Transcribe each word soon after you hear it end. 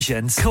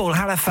Call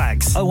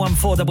Halifax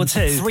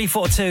 01422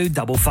 342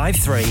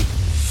 553.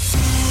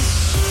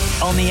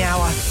 On the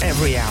hour,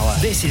 every hour.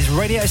 This is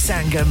Radio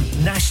Sangam,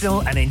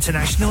 national and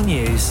international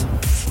news.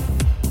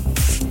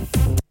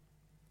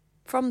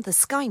 From the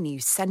Sky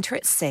News Centre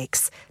at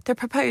 6, the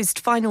proposed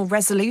final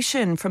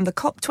resolution from the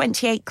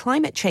COP28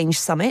 Climate Change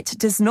Summit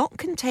does not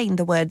contain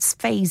the words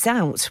phase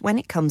out when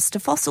it comes to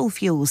fossil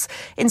fuels.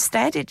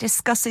 Instead, it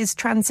discusses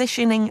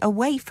transitioning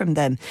away from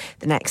them.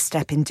 The next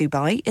step in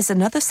Dubai is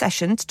another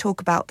session to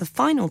talk about the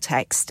final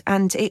text,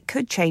 and it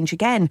could change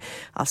again.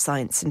 Our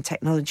science and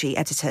technology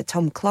editor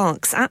Tom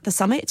Clark's at the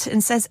summit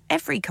and says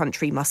every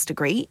country must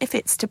agree if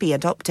it's to be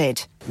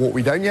adopted. What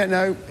we don't yet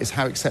know is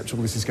how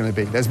acceptable this is going to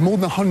be. There's more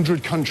than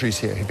 100 countries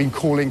here who've been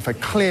calling for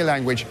clear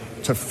language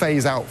to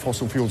phase out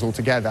fossil fuels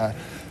altogether.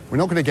 We're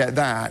not going to get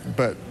that,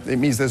 but it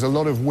means there's a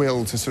lot of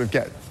will to sort of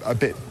get a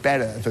bit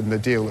better than the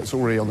deal that's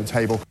already on the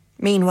table.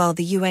 Meanwhile,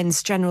 the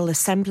UN's General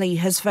Assembly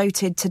has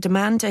voted to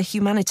demand a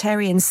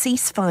humanitarian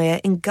ceasefire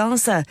in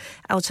Gaza.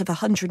 Out of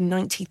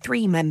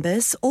 193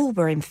 members, all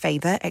were in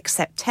favour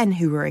except 10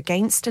 who were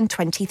against and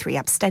 23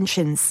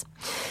 abstentions.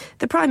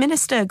 The Prime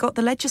Minister got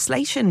the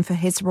legislation for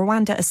his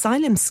Rwanda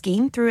asylum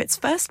scheme through its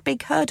first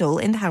big hurdle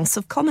in the House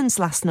of Commons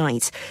last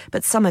night,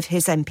 but some of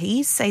his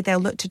MPs say they'll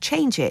look to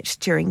change it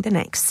during the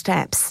next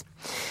steps.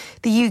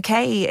 The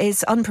UK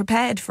is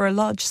unprepared for a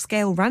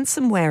large-scale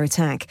ransomware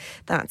attack.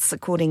 That's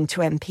according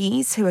to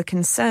MPs who are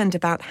concerned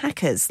about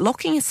hackers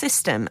locking a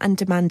system and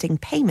demanding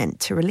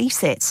payment to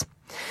release it.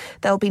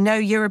 There'll be no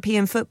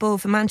European football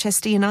for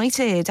Manchester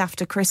United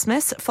after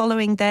Christmas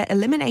following their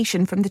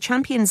elimination from the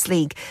Champions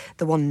League.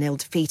 The 1-0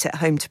 defeat at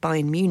home to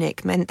Bayern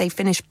Munich meant they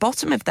finished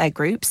bottom of their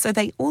group, so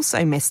they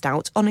also missed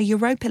out on a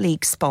Europa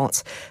League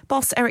spot.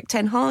 Boss Erik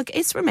ten Hag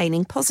is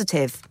remaining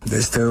positive.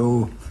 There's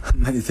still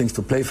many things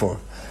to play for.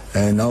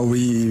 And now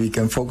we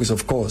can focus,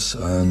 of course,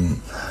 on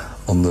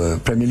the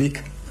Premier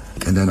League.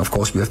 And then, of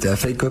course, we have the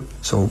FA Cup.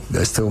 So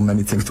there's still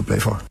many things to play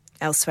for.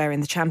 Elsewhere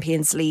in the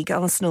Champions League,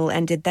 Arsenal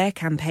ended their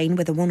campaign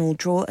with a 1-1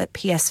 draw at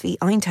PSV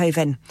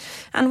Eindhoven.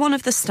 And one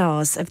of the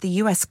stars of the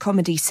US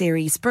comedy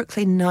series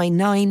Brooklyn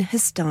Nine-Nine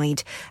has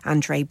died.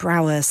 Andre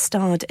Braugher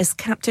starred as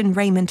Captain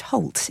Raymond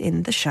Holt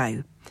in the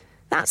show.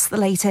 That's the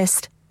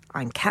latest.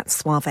 I'm Kat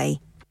Suave.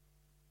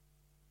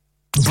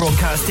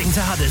 Broadcasting to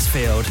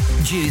Huddersfield,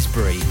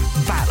 Dewsbury,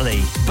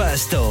 Batley,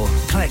 Birstall,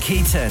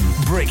 Cleckheaton,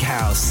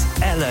 Brickhouse,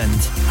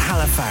 Elland,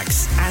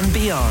 Halifax and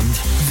beyond.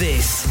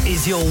 This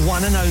is your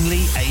one and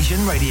only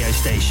Asian radio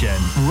station.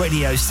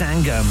 Radio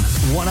Sangam,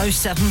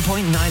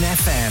 107.9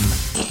 FM.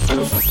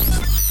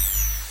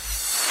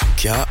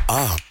 क्या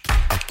आप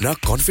अपना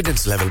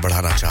confidence level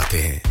बढ़ाना चाहते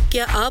हैं?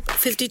 क्या आप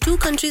 52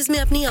 countries में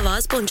अपनी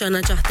आवाज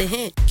पहुंचाना चाहते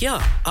हैं? क्या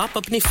आप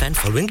अपनी फैन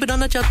फॉलोइंग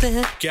बनाना चाहते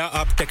हैं? क्या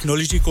आप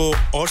टेक्नोलॉजी को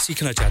और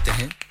सीखना चाहते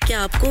हैं?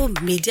 क्या आपको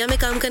मीडिया में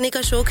काम करने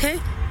का शौक है?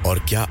 और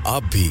क्या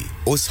आप भी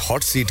उस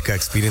हॉट सीट का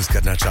एक्सपीरियंस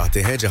करना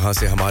चाहते हैं जहां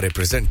से हमारे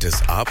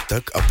प्रेजेंटर्स आप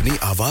तक अपनी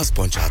आवाज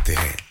पहुंचाते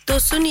हैं? तो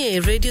सुनिए,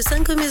 Radio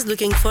Sangam is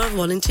looking for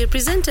volunteer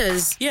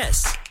presenters.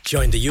 Yes,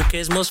 join the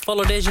UK's most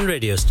followed Asian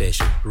radio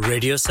station,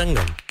 Radio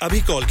Sangam.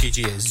 अभी कॉल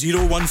कीजिए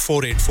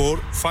 01484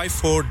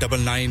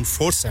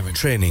 549947.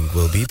 Training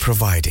will be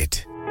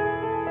provided.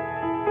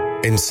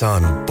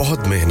 इंसान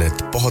बहुत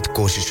मेहनत, बहुत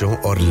कोशिशों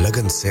और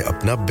लगन से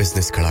अपना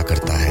बिजनेस खड़ा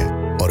करता है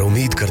और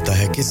उम्मीद करता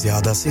है कि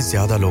ज्यादा से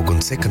ज्यादा लोग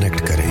उनसे कनेक्ट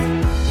करें।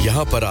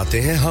 यहाँ पर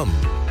आते हैं हम,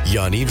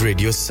 यानी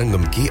रेडियो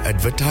संगम की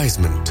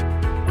एडवर्टाइजमेंट।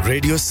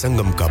 रेडियो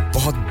संगम का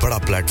बहुत बड़ा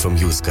प्लेटफॉर्म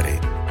यूज करें।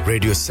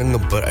 रेडियो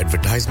संगम पर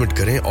एडवर्टाइजमेंट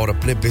करें और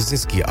अपने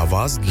बिजनेस की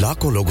आवाज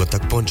लाखों लोगों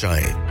तक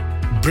पहुंचाएं।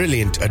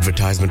 Brilliant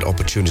advertisement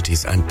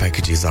opportunities and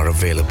packages are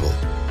available.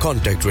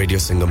 Contact Radio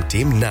Sangam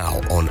team now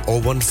on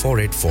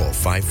 01484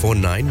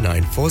 549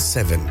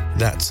 947.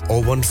 That's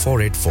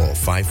 01484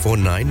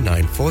 549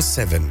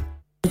 947.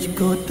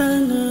 मुझको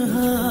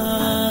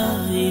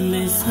तन्हाई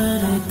में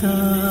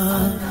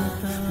सरकार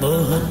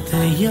बहुत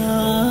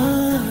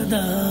याद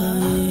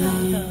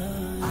आए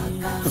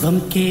गम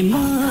के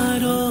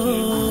मारों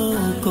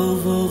को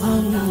वो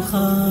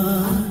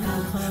गमखार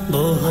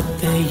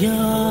बहुत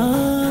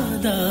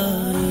याद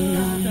आए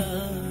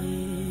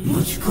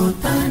मुझको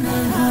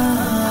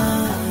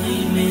तन्हाई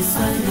में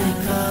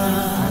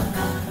सरकार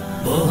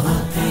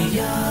बहुत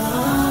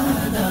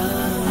याद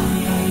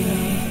आए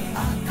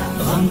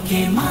गम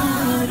के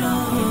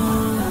मारों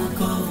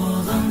को वो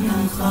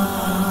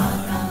गमखार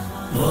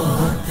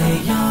बहुत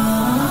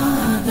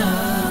याद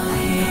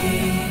आए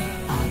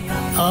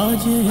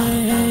आज है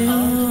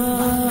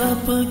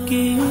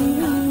आपकी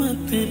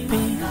उम्मत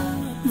पे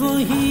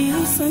वही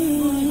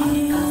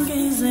संग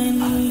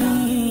ज़नी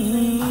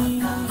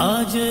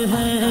आज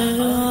है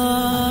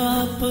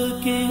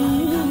आपकी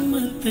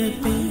उम्मत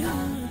पे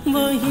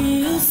वही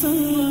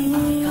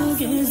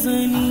संग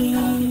ज़नी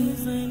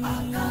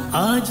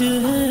आज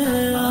है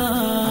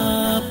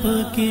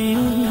आपकी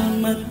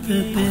उम्मत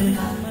पे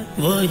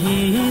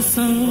वही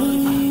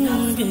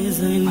संग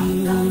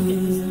ज़नी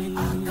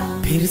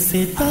फिर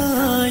से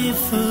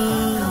ताइफ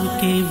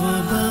के वो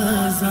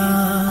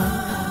बाज़ार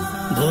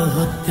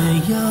बहुत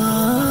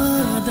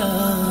याद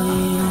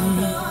आए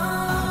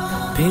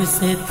پھر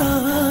سے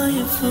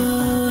طائف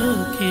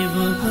کے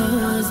وہ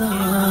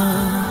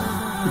بازار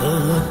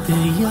بہت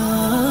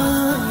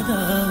یاد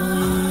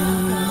آئے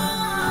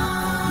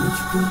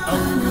مجھ کو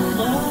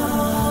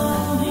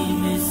اللہ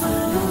میں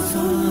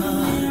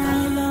سرسار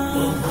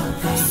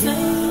بہت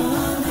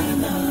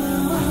سیدنا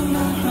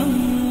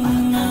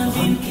محمد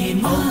ان کی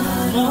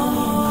ماروں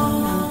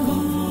کو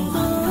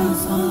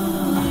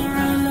غمزار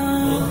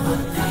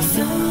بہت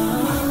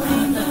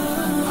سیدنا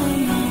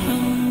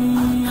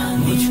محمد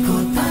مجھ کو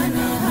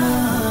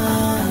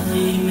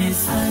تنہائی میں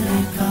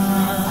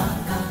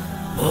سرکار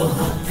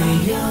بہت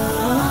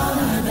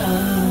یاد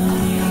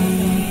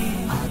آئے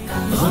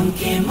غم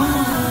کے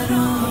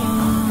ماروں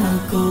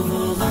کو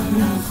وہ غم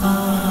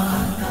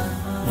خوار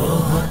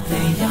بہت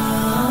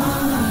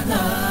یاد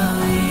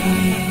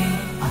آئے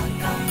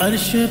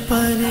عرش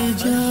پر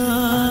جا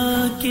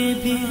کے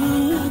بھی ہم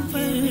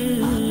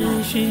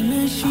فرش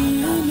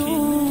نشینوں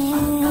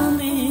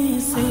میں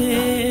سے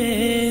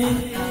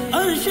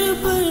عرش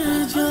پر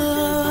جا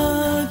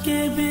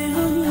کے بھی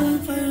ہم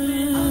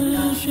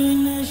فرش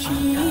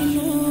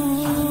نشینوں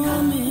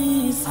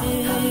میں سے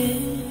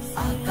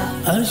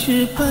عرش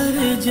پر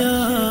جا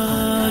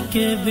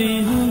کے بھی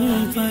ہم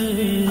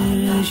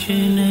فرش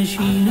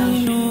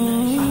نشینوں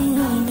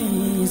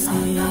میں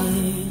سے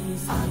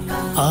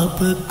آپ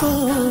کو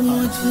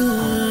مجھ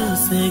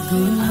سے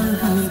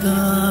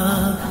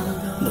گنہگار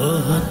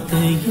بہت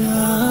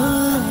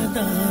یاد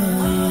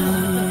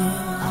آئے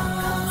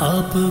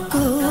آپ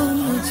کو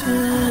مجھ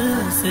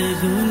سے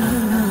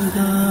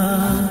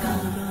گنہگار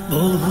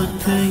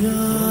بہت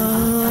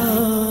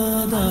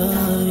یاد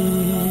آئے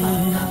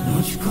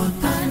مجھ کو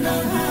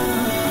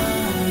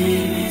تنہائی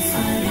میں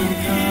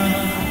سرکار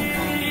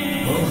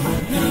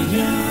بہت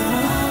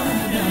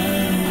یاد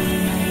آئے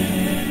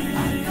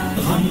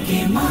غم کے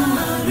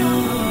ماروں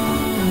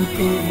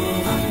کو وہ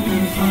غم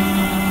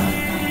خوار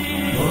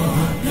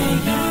بہت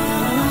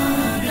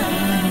یاد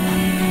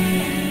آئے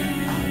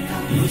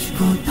مجھ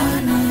کو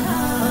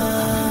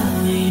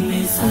تنہائی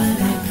میں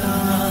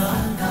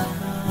سرکار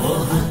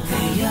بہت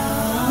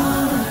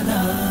یاد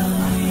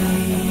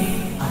آئے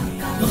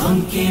غم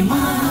کے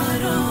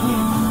ماروں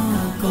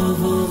کو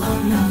وہ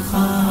غم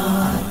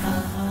خوار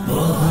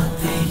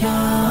بہت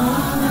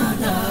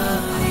یاد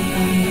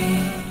آئے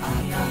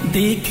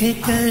دیکھ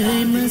کر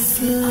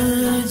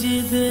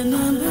مسجد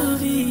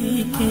نبوی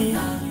کے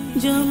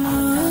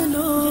جمال و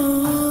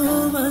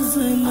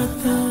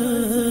عظمت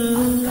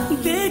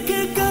دیکھ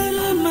کر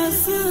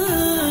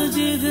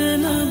مسجد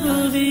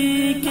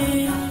نبوی کے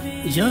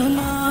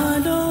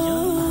جمال و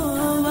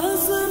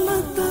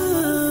عظمت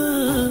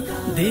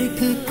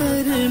دیکھ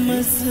کر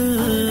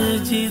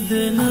مسجد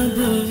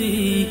نبوی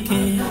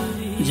کے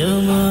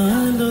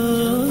جمال و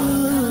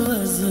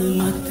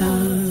عظمت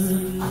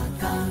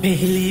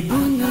پہلی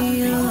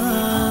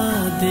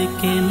بنیاد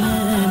کے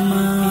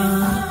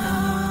مہمان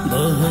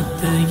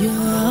بہت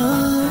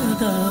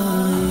یاد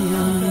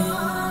آئے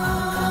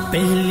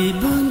پہلی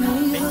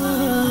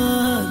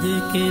بنیاد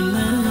کے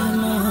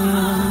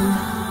مہمان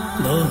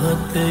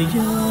بہت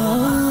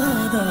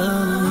یاد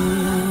آئے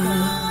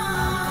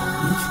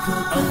مجھ کو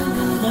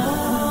اللہ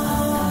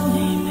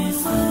میں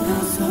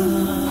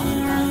سرسار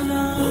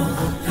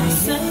بہت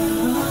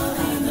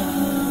سیدنا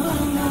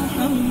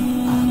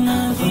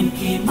محمد ان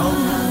کی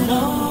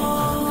ماروں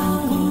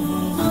کو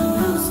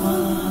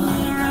غمزار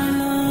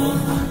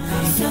بہت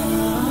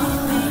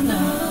سیدنا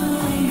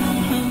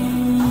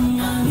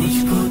محمد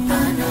مجھ کو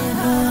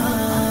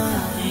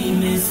تنہائی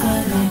میں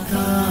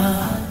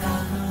سرکار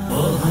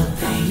بہت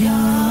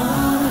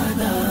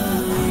یاد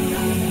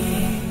آئے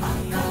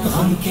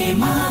غم کے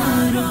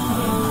ماروں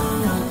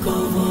کو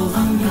وہ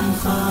غم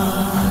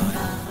خوار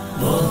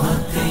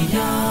بہت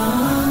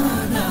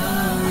یاد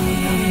آئے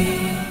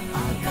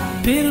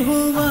پھر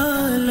ہوا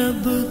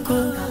لب کو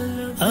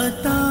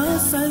عطا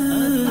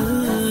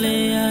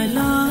صلی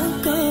اللہ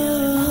کا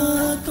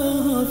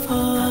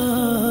تحفہ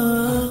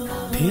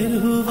پھر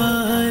ہوا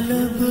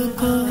لب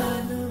کو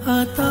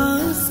عطا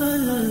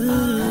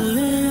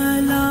صلی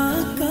اللہ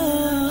کا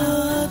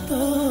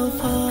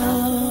تحفہ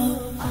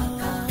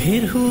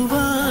پھر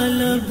ہوا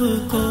لب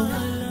کو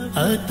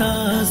عطا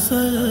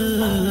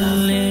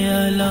صلی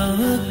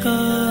اللہ کا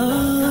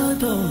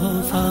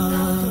تحفہ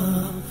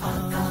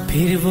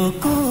پھر وہ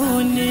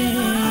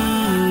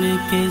کونین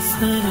کے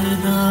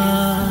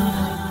سردار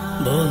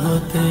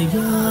بہت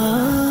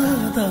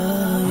یاد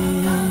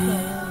آئے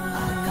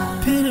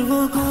پھر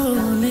وہ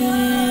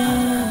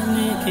کونین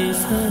کے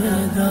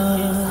سردار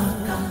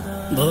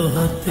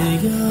بہت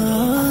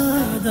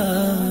یاد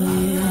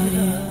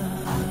آئے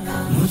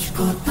مجھ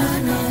کو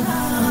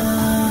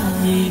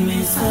تنہائی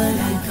میں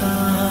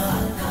سرکار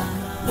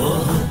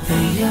بہت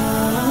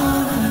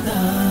یاد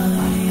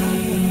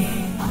آئے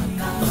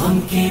غم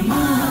کے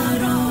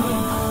ماروں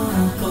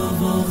کو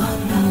وہ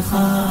غم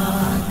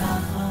خوار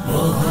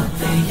بہت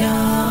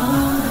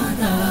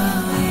یاد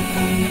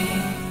آئے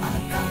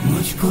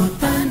مجھ کو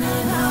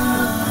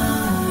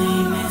تنہائی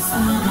میں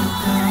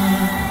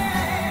سرکار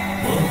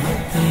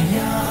بہت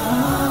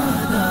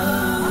یاد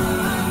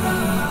آئے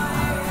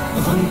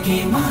غم کے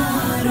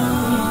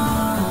ماروں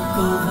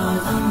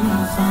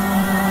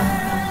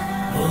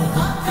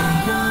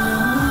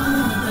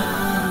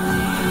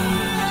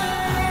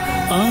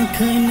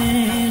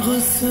ने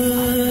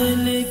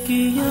गुस्ल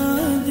किया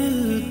दिल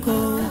को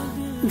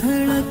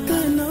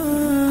धड़कना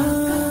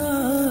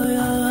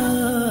आया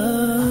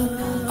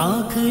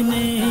आँख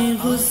ने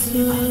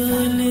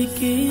गुस्ल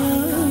किया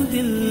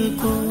दिल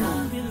को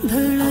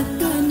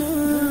धड़कना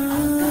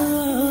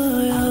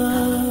आया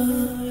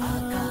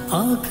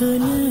आँख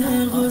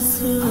ने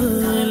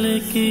गुस्ल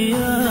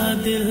किया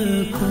दिल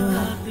को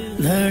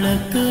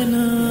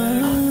धड़कना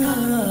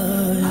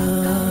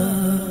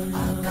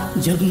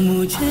जब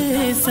मुझे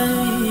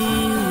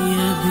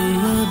सैयद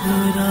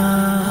अबरा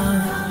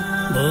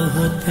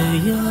बहुत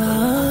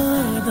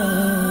याद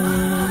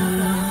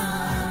आए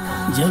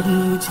जब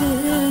मुझे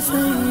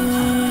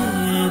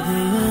सैयद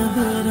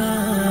अबरा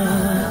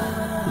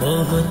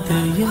बहुत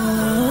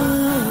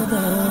याद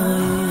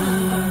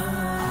आए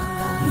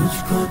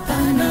मुझको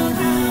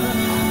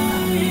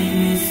तन्हाई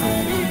में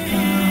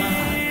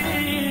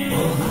सरकार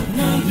बहुत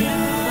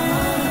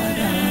याद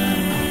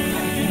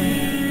आए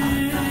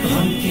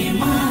गम की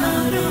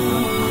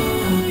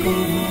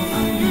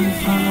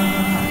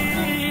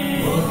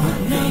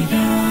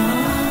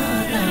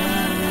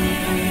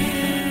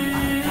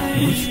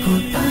मुझको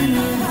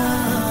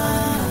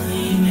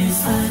तन्हाई में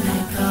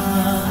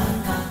सरकार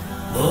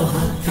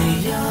बहुत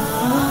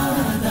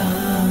याद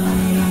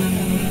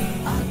आए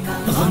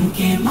गम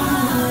के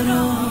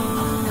मारों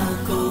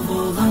को वो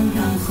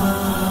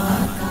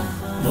गमख़ार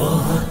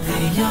बहुत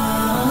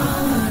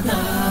याद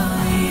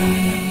आए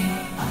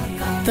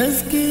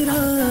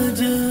तज़किरा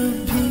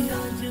जब भी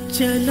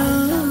चला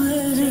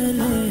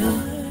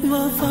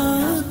वफ़ा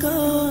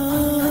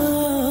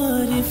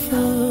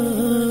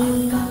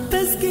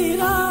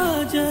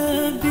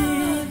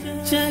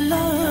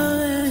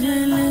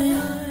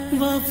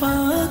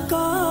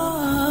का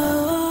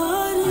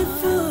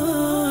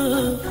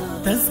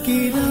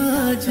तज़किरा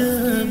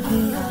जब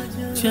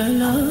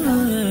चला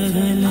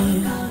रहने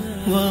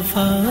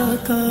वफ़ा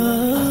का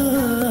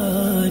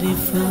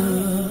आरिफ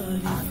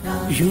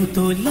यूं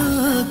तो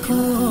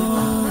लाखों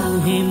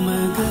ही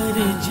मगर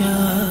जा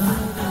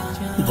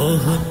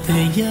बहुत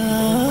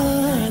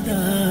याद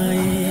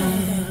आए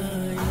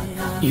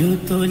यूं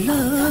तो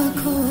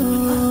लाखों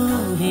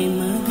ही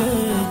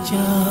मगर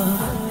जा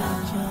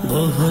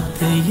बहुत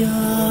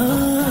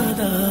याद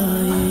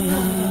आए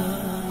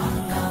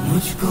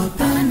मुझको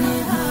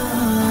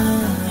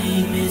तन्हाई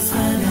में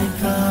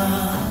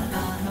सरकार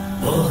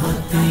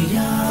बहुत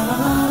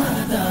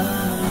याद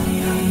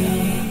आए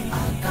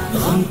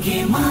गम के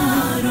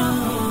मारों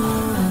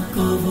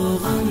को वो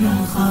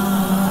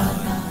गमख़ार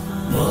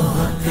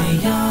बहुत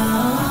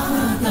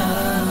याद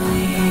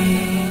आए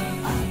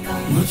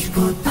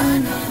मुझको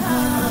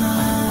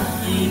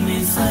तन्हाई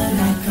में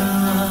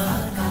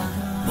सरकार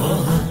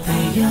बहुत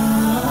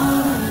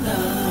याद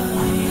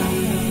आए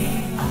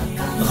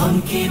गम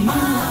के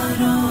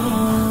मारों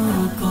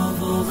को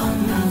वो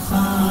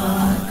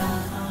गमख़ार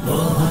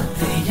बहुत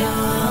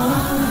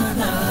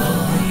याद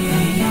आए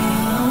या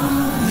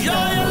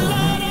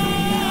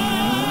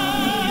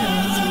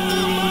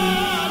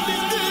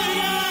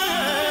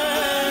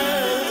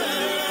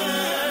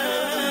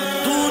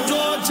तू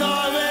जो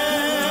चाहे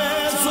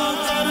सो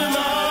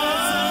करना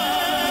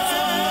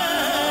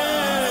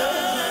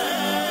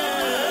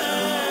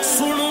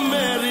सुन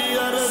मेरी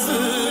अर्ज़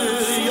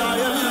या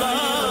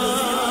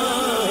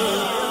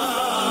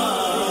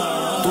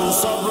तू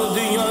सब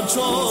दियां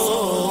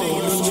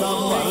छोड़ियां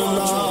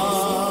मरना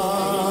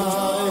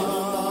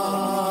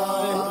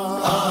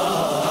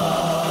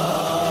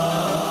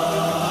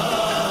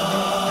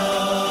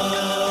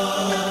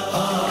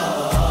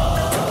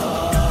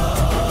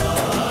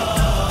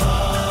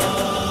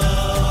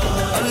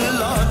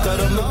अल्लाह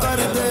करम कर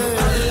दे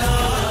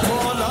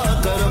मौला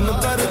करम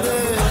कर दे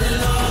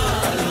अल्लाह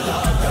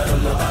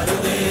करम कर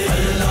दे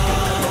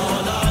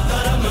मौला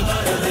करम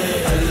कर दे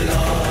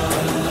अल्लाह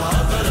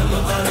करम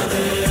कर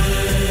दे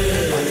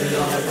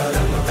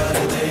करम कर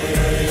दे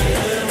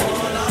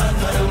मौला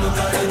करम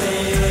कर दे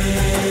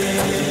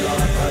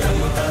करम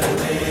कर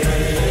दे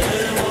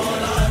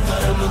मौला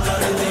करम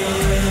कर दे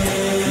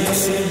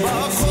नसीबा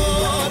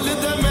खोल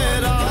दे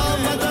मेरा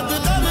मदद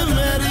कर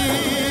मेरी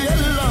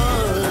अल्लाह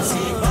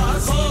नसीबा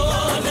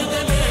खोल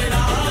दे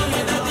मेरा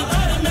मदद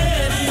कर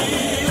मेरी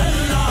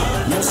अल्लाह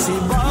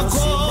नसीबा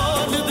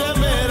खोल दे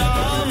मेरा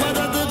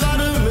मदद कर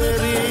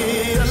मेरी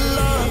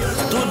अल्लाह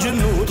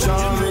तुझनू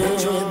चावे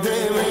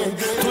देवे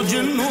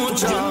तुझनू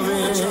चावे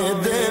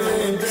देवे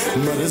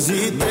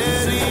मर्जी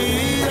तेरी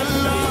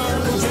अल्लाह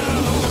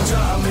तुझनू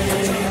चावे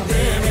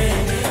देवे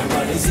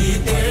मर्जी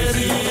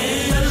तेरी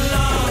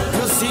अल्लाह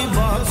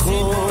नसीबा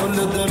खोल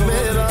दे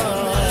मेरा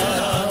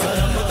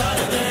करम कर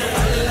दे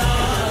अल्लाह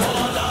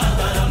मौला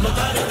करम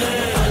कर दे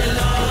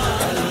अल्लाह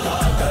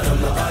अल्लाह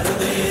करम कर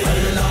दे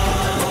अल्लाह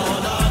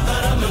मौला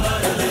करम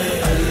कर दे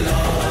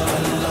अल्लाह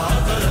अल्लाह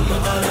करम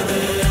कर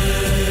दे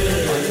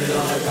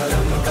अल्लाह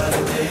करम कर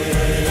दे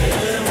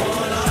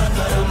मौला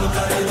करम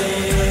कर दे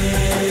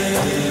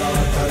अल्लाह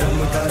करम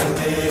कर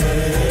दे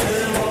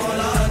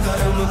मौला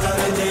करम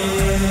कर दे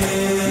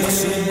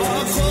नसीबा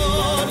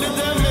खोल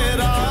दे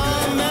मेरा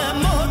मैं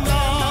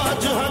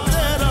मोहताज हूं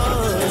तेरा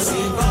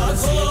नसीबा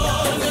खोल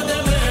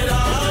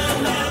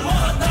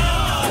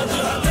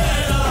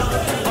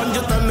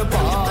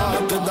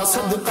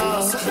सदका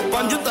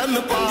पंज तन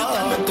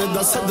पाक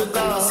दा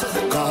सदका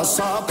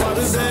कासा पर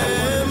दे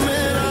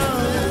मेरा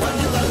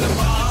पंज तन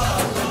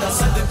पाक दा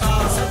सदका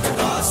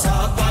कासा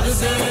पर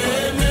दे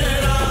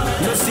मेरा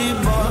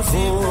नसीबा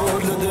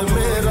खोल दे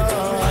मेरा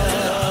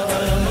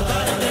करम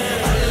कर दे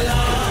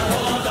अल्लाह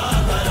मौला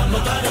करम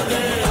कर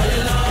दे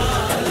अल्लाह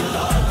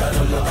अल्लाह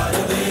करम कर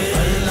दे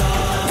अल्लाह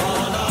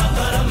मौला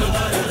करम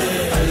कर दे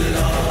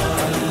अल्लाह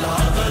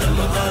अल्लाह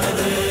करम कर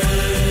दे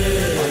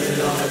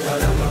अल्लाह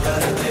करम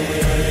कर दे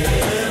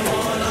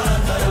मौला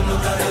करम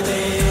कर दे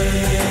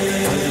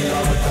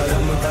अल्लाह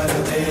करम कर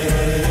दे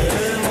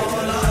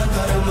मौला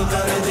करम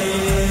कर दे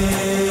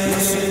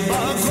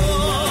नसीबा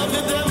खोल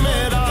दे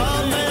मेरा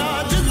मैं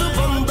आजिज़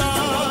बंदा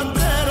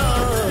तेरा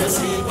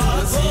नसीबा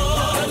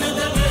खोल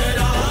दे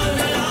मेरा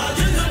मैं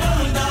आजिज़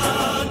बंदा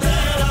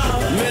तेरा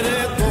मेरे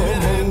तो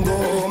मंगो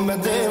मैं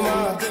देवा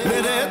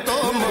मेरे तो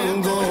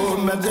मंगो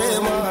मैं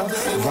देवा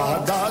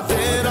वादा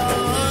तेरा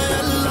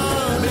अल्लाह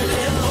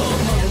मेरे तो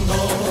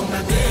मंगो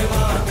मैं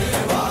देवा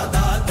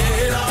वादा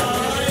तेरा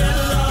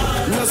अल्लाह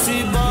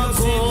नसीबा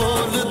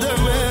खोल दे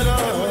मेरा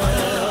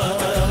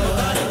करम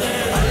कर दे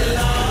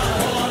अल्लाह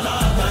मौला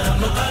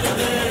करम कर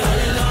दे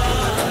अल्लाह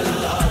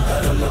अल्लाह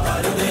करम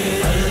कर दे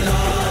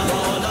अल्लाह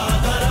मौला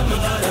करम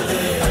कर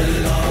दे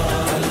अल्लाह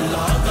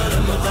अल्लाह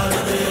करम कर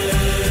दे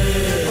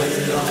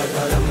अल्लाह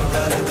करम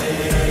कर दे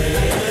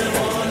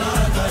मौला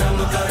करम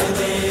कर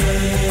दे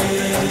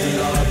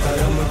अल्लाह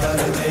करम कर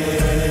दे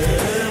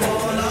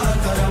मौला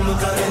करम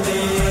कर दे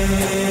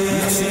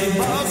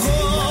नसीबा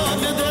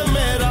खोल दे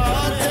मेरा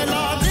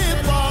दिला दे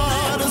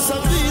पार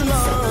सकीना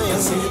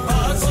नसीबा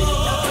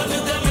खोल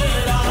दे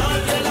मेरा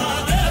दिला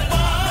दे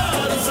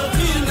पार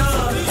सकीना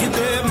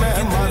किते मैं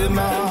मर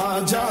ना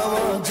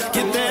जावां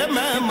किते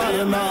मैं मर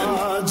ना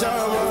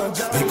जावां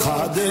दिखा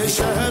दे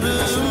शहर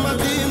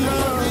मदीना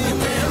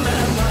किते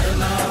मैं मर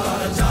ना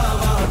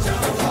जावां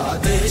दिखा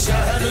दे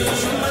शहर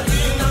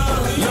मदीना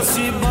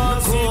नसीबा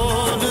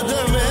खोल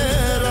दे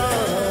मेरा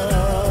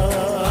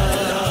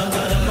अल्लाह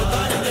करम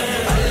कर दे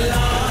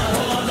अल्लाह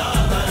मौला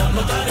करम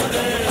कर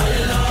दे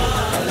अल्लाह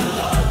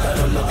अल्लाह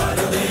करम कर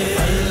दे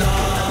अल्लाह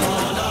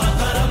मौला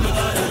करम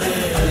कर दे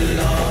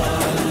अल्लाह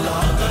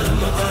अल्लाह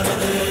करम कर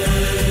दे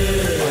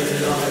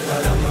अल्लाह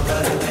करम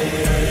कर दे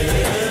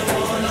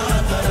मौला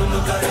करम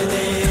कर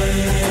दे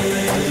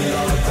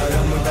अल्लाह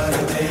करम कर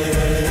दे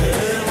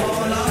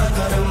मौला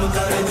करम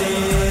कर दे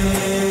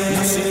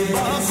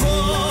नसीबा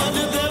खोल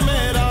दे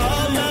मेरा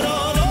मैं रो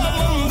रो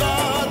मंगा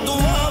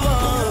दुआवा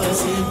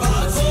नसीबा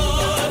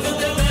खोल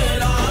दे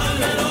मेरा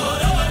मैं रो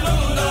रो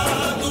मंगा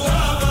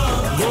दुआवा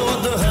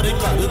गोद हर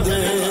कर दे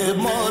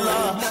मौला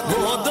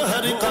गोद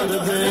हर कर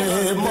दे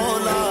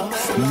मौला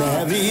मैं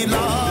भी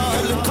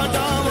लाल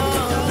खड़ावा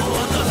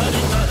गोद हर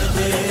कर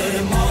दे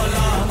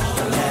मौला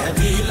मैं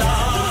भी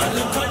लाल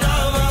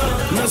खड़ावा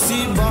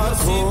नसीबा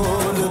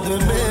खोल दे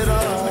मेरा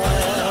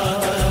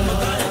करम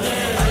कर दे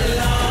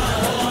अल्लाह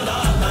मौला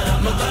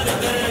करम कर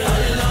दे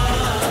अल्लाह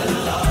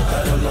अल्लाह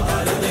करम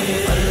कर दे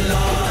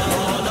अल्लाह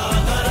मौला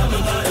करम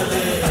कर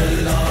दे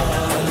अल्लाह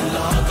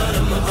अल्लाह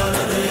करम कर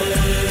दे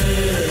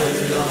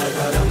अल्लाह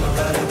करम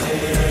कर दे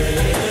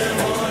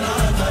मौला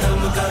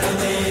करम कर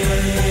दे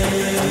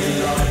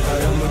अल्लाह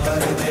करम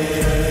कर दे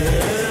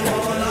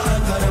मौला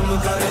करम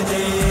कर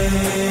दे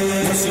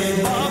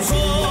नसीबा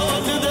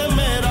खोल दे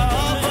मेरा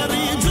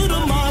बड़ी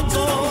जुर्मा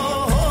तो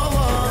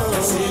होवा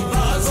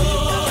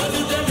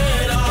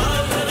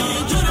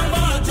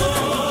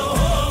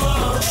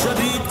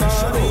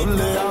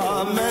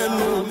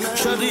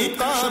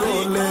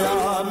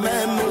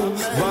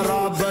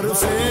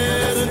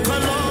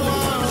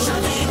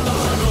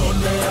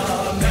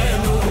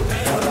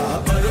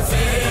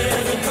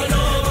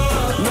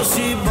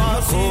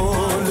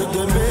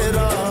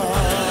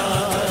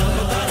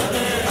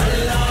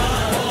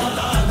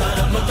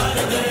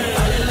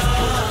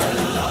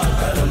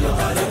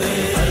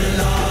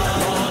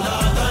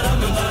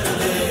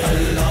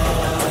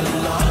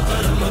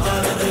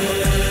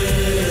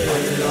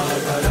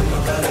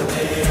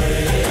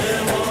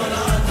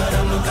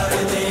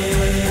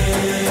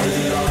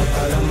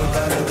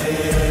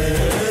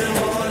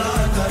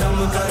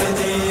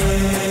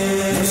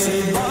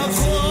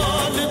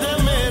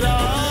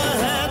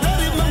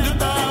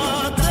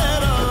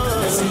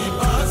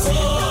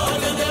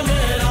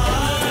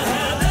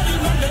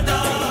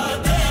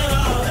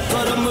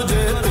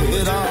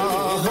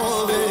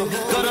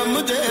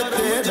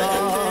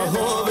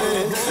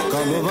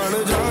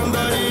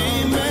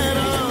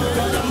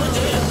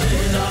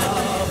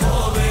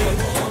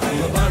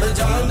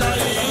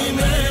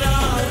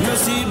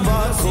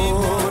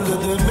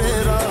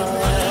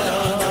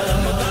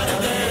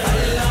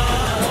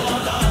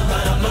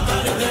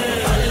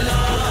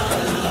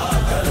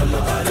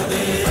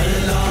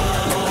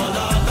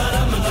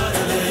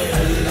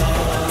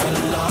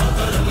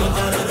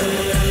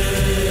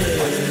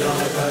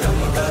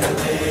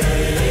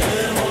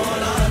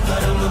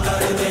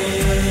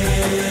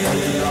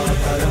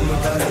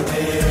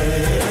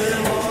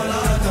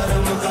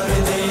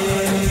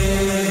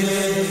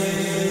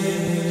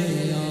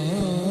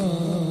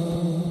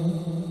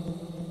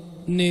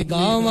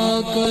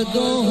ਨਿਗਾਹਾਂ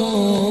ਕਦੋਂ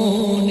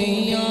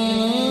ਹੋਣੀਆਂ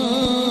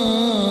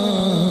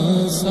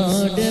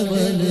ਸਾਡੇ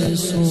ਵੱਲ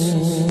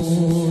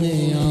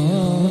ਸੋਹਣਿਆ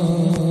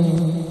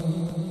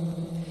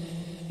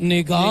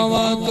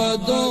ਨਿਗਾਹਾਂ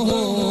ਕਦੋਂ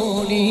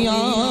ਹੋਣੀਆਂ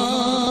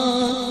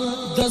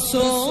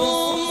ਦੱਸੋ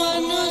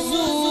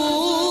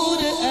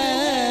ਮਨਜ਼ੂਰ ਐ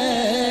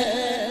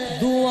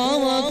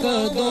ਦੁਆਵਾਂ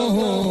ਕਦੋਂ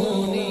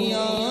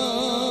ਹੋਣੀਆਂ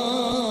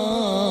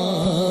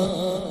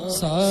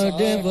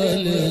ਸਾਡੇ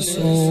ਵੱਲ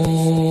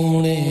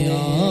ਸੋਹਣਿਆ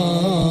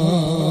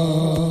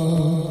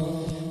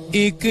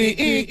ਇੱਕ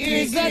ਇੱਕ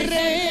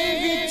ਜ਼ਰੇ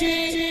ਵਿੱਚ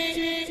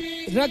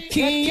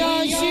ਰੱਖੀਆਂ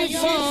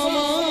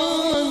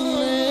ਸ਼ਿਫਾਵਾਂ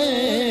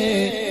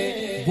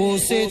ਨੇ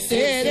ਬੋਸੇ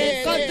ਤੇਰੇ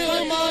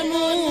ਕਦਮਾਂ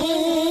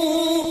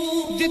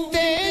ਨੂੰ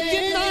ਦਿੱਤੇ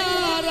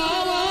ਜਿਨ੍ਹਾਂ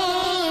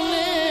ਰਾਵਾਂ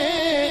ਨੇ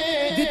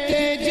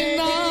ਦਿੱਤੇ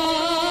ਜਿਨ੍ਹਾਂ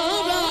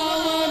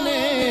ਰਾਵਾਂ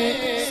ਨੇ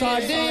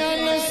ਸਾਡੇ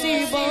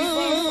ਨਸੀਬਾਂ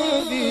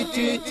ਵਿੱਚ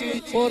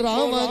ਉਹ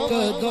ਰਾਵਾਂ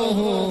ਕਦੋਂ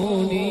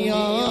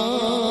ਹੋਣੀਆਂ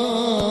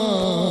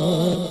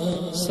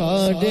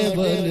ਸਾਡੇ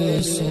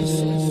ਵੱਲ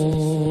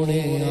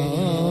ਸੋਹਣਿਆ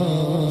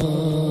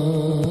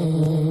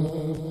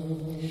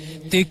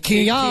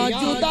ਤਿੱਖੀਆਂ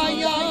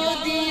ਜੁਦਾਈਆਂ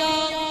ਦੀਆਂ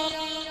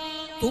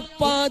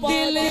ਧੁੱਪਾਂ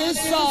ਦਿਲ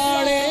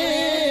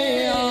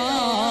ਸਾੜਿਆ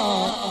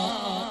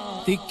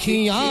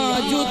ਤਿੱਖੀਆਂ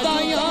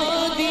ਜੁਦਾਈਆਂ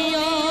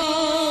ਦੀਆਂ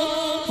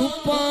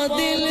ਧੁੱਪਾਂ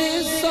ਦਿਲ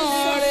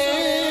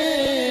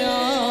ਸਾੜਿਆ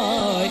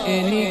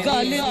ਇਨੀ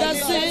ਗੱਲ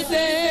ਦੱਸ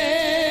ਦੇ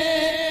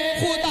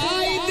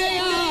ਖੁਦਾਈ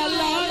ਦਿਆ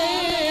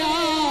ਲਾੜਿਆ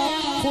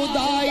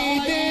ਖੁਦਾਈ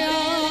ਦਿਆ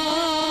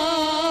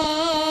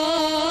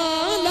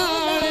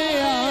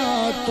ਲਾੜਿਆ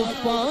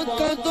ਧੁੱਪਾਂ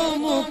ਕਦੋਂ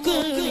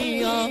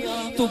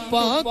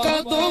ਧੁੱਪਾਂ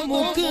ਕਦੋਂ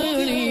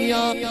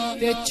ਮੁਕਣੀਆਂ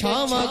ਤੇ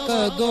ਛਾਵਾਂ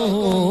ਕਦੋਂ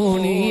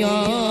ਹੋਣੀਆਂ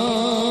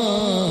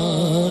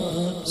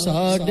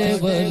ਸਾਡੇ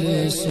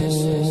ਵੱਲ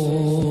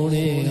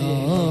ਸੋਹਣਿਆ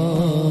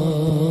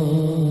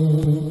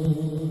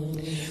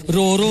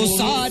ਰੋ ਰੋ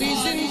ਸਾਰੀ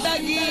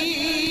ਜ਼ਿੰਦਗੀ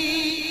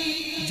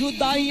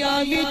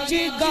ਜੁਦਾਈਆਂ ਵਿੱਚ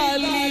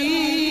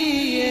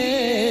ਗਾਲੀਏ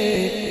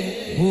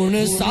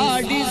ਹੁਣ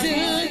ਸਾਡੀ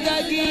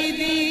ਜ਼ਿੰਦਗੀ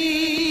ਦੀ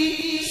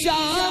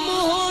ਸ਼ਾਮ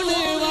ਹੋਣ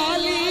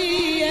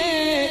ਵਾਲੀ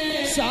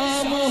ਏ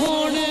ਸ਼ਾਮ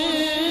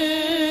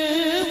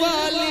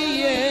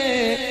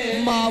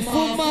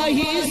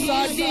ਮਾਹੀ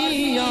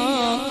ਸਾਡੀਆਂ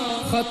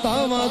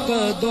ਖਤਾਵਾਂ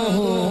ਕਦੋਂ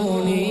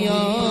ਹੋਣੀਆਂ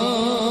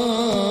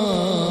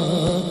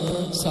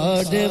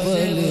ਸਾਡੇ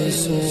ਵੱਲ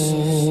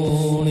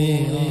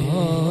ਸੋਹਣਿਆ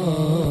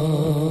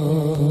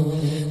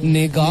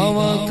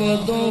ਨਿਗਾਹਾਂ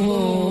ਕਦੋਂ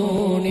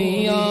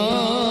ਹੋਣੀਆਂ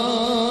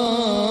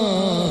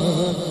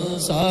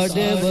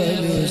ਸਾਡੇ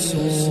ਵੱਲ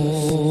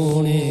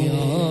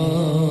ਸੋਹਣਿਆ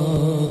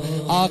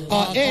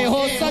ਆਕਾ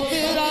ਇਹੋ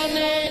ਸਤਰਾਂ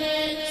ਨੇ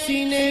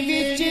ਸੀਨੇ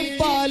ਵਿੱਚ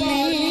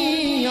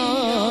ਪਾਲੀਆਂ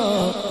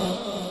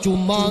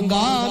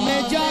ਚੁਮਾਂਗਾ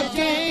ਮੈਂ ਜਾ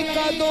ਕੇ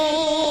ਕਦੋਂ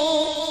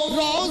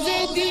ਰੋਜ਼ੇ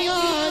ਦੀਆਂ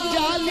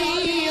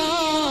ਜਾਲੀਆਂ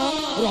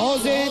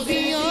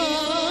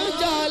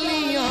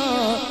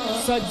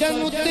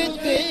ਸਜਣ ਉੱਤੇ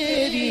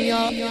ਤੇਰੀਆਂ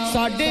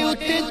ਸਾਡੇ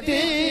ਉੱਤੇ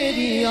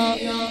ਤੇਰੀਆਂ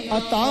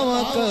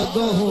ਅਤਾਵਾਂ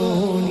ਕਦੋਂ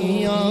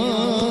ਹੋਣੀਆਂ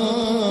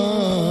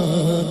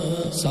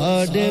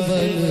ਸਾਡੇ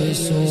ਵੱਲ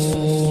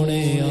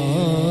ਸੋਹਣਿਆ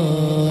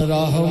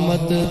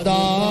ਰਹਿਮਤ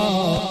ਦਾ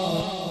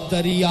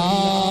ਦਰਿਆ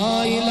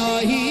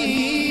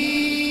ਇਲਾਹੀ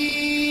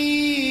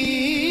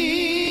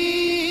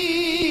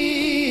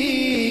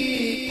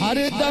हर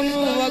दम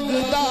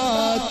वगदा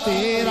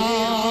तेरा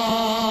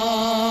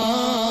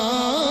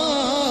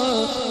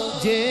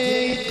जे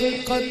एक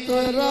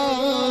कतरा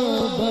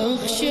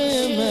बख्श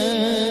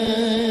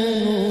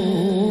मैनू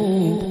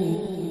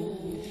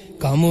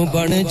कम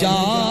बन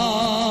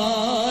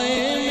जाए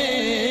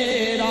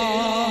मेरा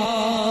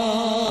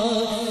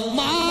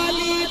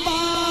माली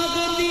बाग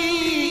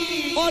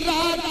दी और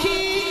राखी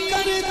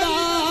करदा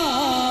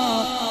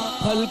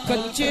फल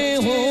कच्चे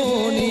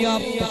होन या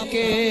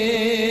पक्के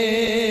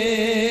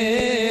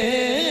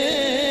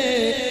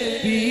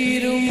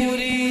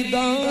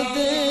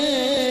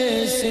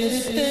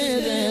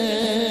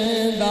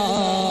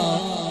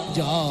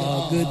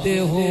दे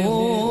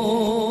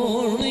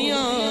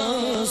होनिया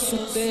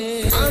सुते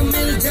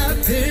मिल जा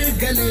फिर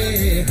गले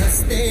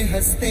हंसते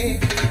हंसते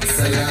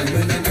सलाम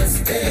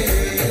नमस्ते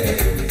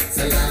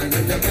सलाम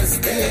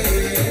नमस्ते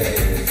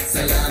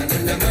सलाम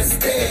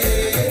नमस्ते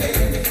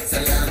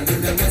सलाम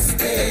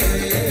नमस्ते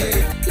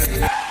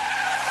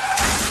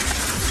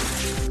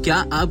क्या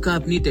आपका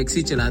अपनी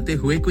टैक्सी चलाते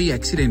हुए कोई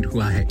एक्सीडेंट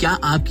हुआ है क्या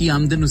आपकी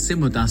आमदन उससे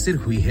मुतासिर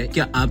हुई है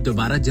क्या आप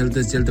दोबारा जल्द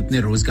से जल्द अपने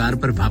रोजगार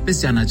पर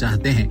वापस जाना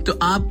चाहते हैं तो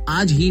आप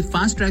आज ही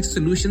फास्ट ट्रैक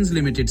सॉल्यूशंस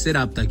लिमिटेड से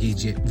राब्ता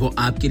कीजिए वो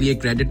आपके लिए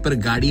क्रेडिट पर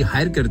गाड़ी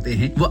हायर करते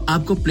हैं वो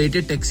आपको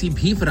प्लेटेड टैक्सी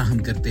भी फराहम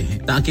करते हैं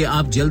ताकि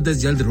आप जल्द से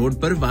जल्द रोड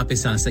पर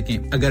वापस आ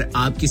सकें अगर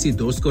आप किसी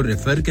दोस्त को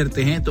रेफर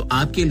करते हैं तो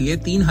आपके लिए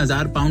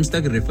 3000 पाउंड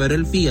तक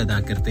रेफरल फी अदा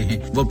करते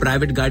हैं वो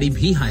प्राइवेट गाड़ी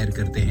भी हायर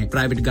करते हैं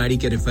प्राइवेट गाड़ी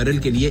के रेफरल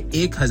के लिए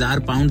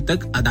 1000 पाउंड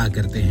तक अदा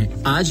करते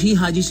हैं आज ही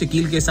हाजी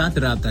शकील के साथ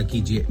राब्ता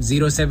कीजिए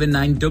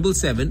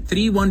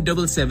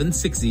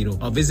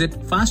 07977317760 और visit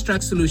fast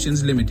track solutions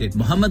limited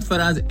Mohammad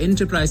Faraz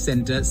enterprise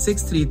centre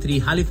 633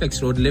 Halifax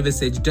road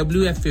Liversedge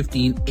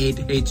WF15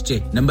 8HJ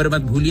number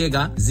मत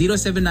भूलिएगा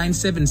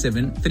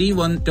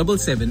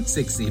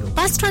 07977317760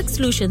 Fast Track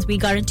Solutions we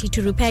guarantee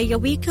to repair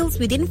your vehicles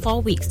within 4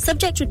 weeks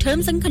subject to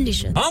terms and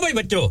conditions हां भाई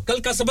बच्चों कल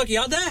का सबक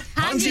याद है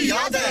हां जी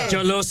याद है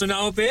चलो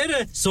सुनाओ फिर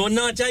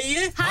सोना चाहिए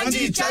हां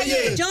जी चाहिए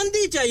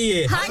चांदी चाहिए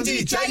हां जी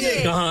चाहिए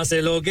कहां से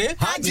लोगे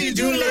हाजी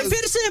जूलर्स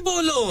फिर से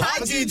बोलो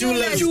हाजी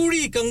जूलर्स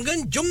चूड़ी कंगन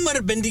झुमर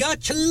बिंदिया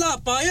छल्ला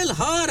पायल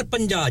हार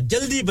पंजा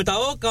जल्दी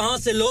बताओ कहां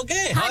से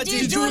लोगे हाजी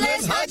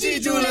जूलर्स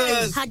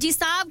हाजी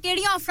साहब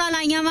केड़ी ऑफर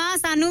लाईयां वा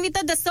सानू भी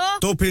तो दसो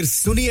तो फिर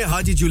सुनिए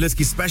हाजी जूलर्स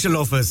की स्पेशल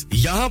ऑफर्स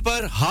यहां पर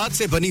हाथ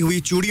से बनी हुई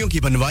चूड़ियों की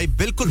बनवाई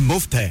बिल्कुल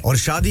मुफ्त है और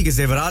शादी के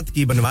जेवरात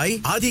की बनवाई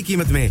आधी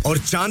कीमत में और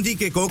चांदी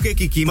के कोके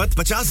की कीमत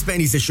 50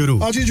 पैसे से शुरू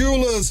Haji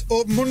Jewellers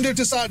open Monday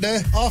to Saturday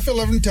half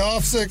 11 to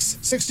half 6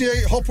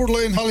 68 Hopwood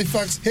Lane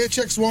Halifax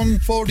HX1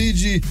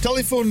 4DG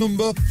telephone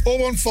number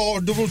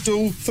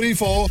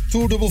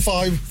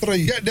 01422342553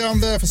 get down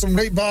there for some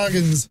great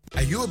bargains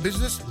Are you a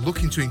business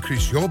looking to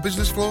increase your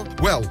business flow?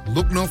 Well,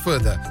 look no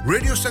further.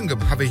 Radio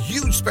Sangam have a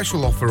huge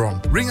special offer on.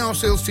 Ring our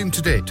sales team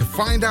today to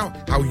find out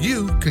how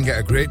you can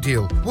get a great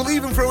deal. We'll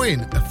even throw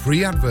in a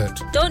free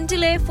advert. Don't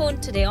delay phone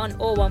today on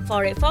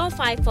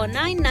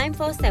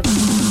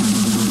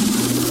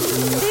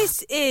 01484549947 This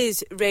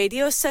is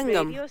Radio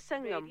Sangam.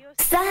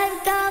 सहर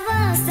का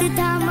वक्त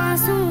था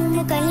मासूम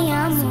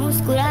कलियां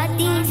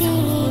मुस्कुराती थी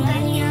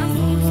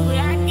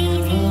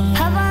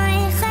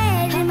हवाएं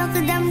खैर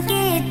मकदम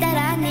के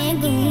तराने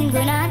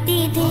गुनगुनाती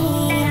थी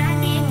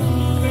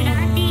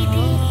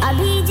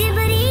अभी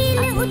जिब्रील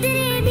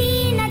उतरे भी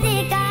न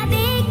देखा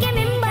बे के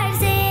मिंबर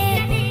से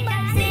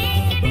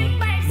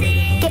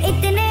कि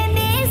इतने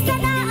में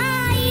सदा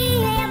आई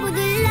है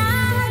अब्दुल्लाह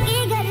के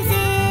घर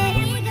से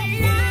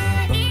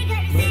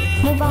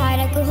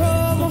मुबारक हो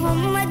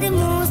मोहम्मद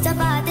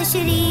मुस्तफा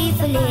तशरीफ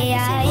ले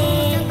आए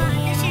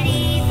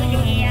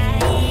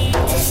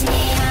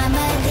जिसने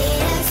आमद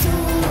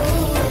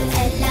रसूल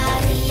अल्लाह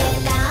की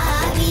अता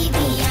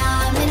बीबी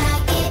आमना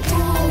के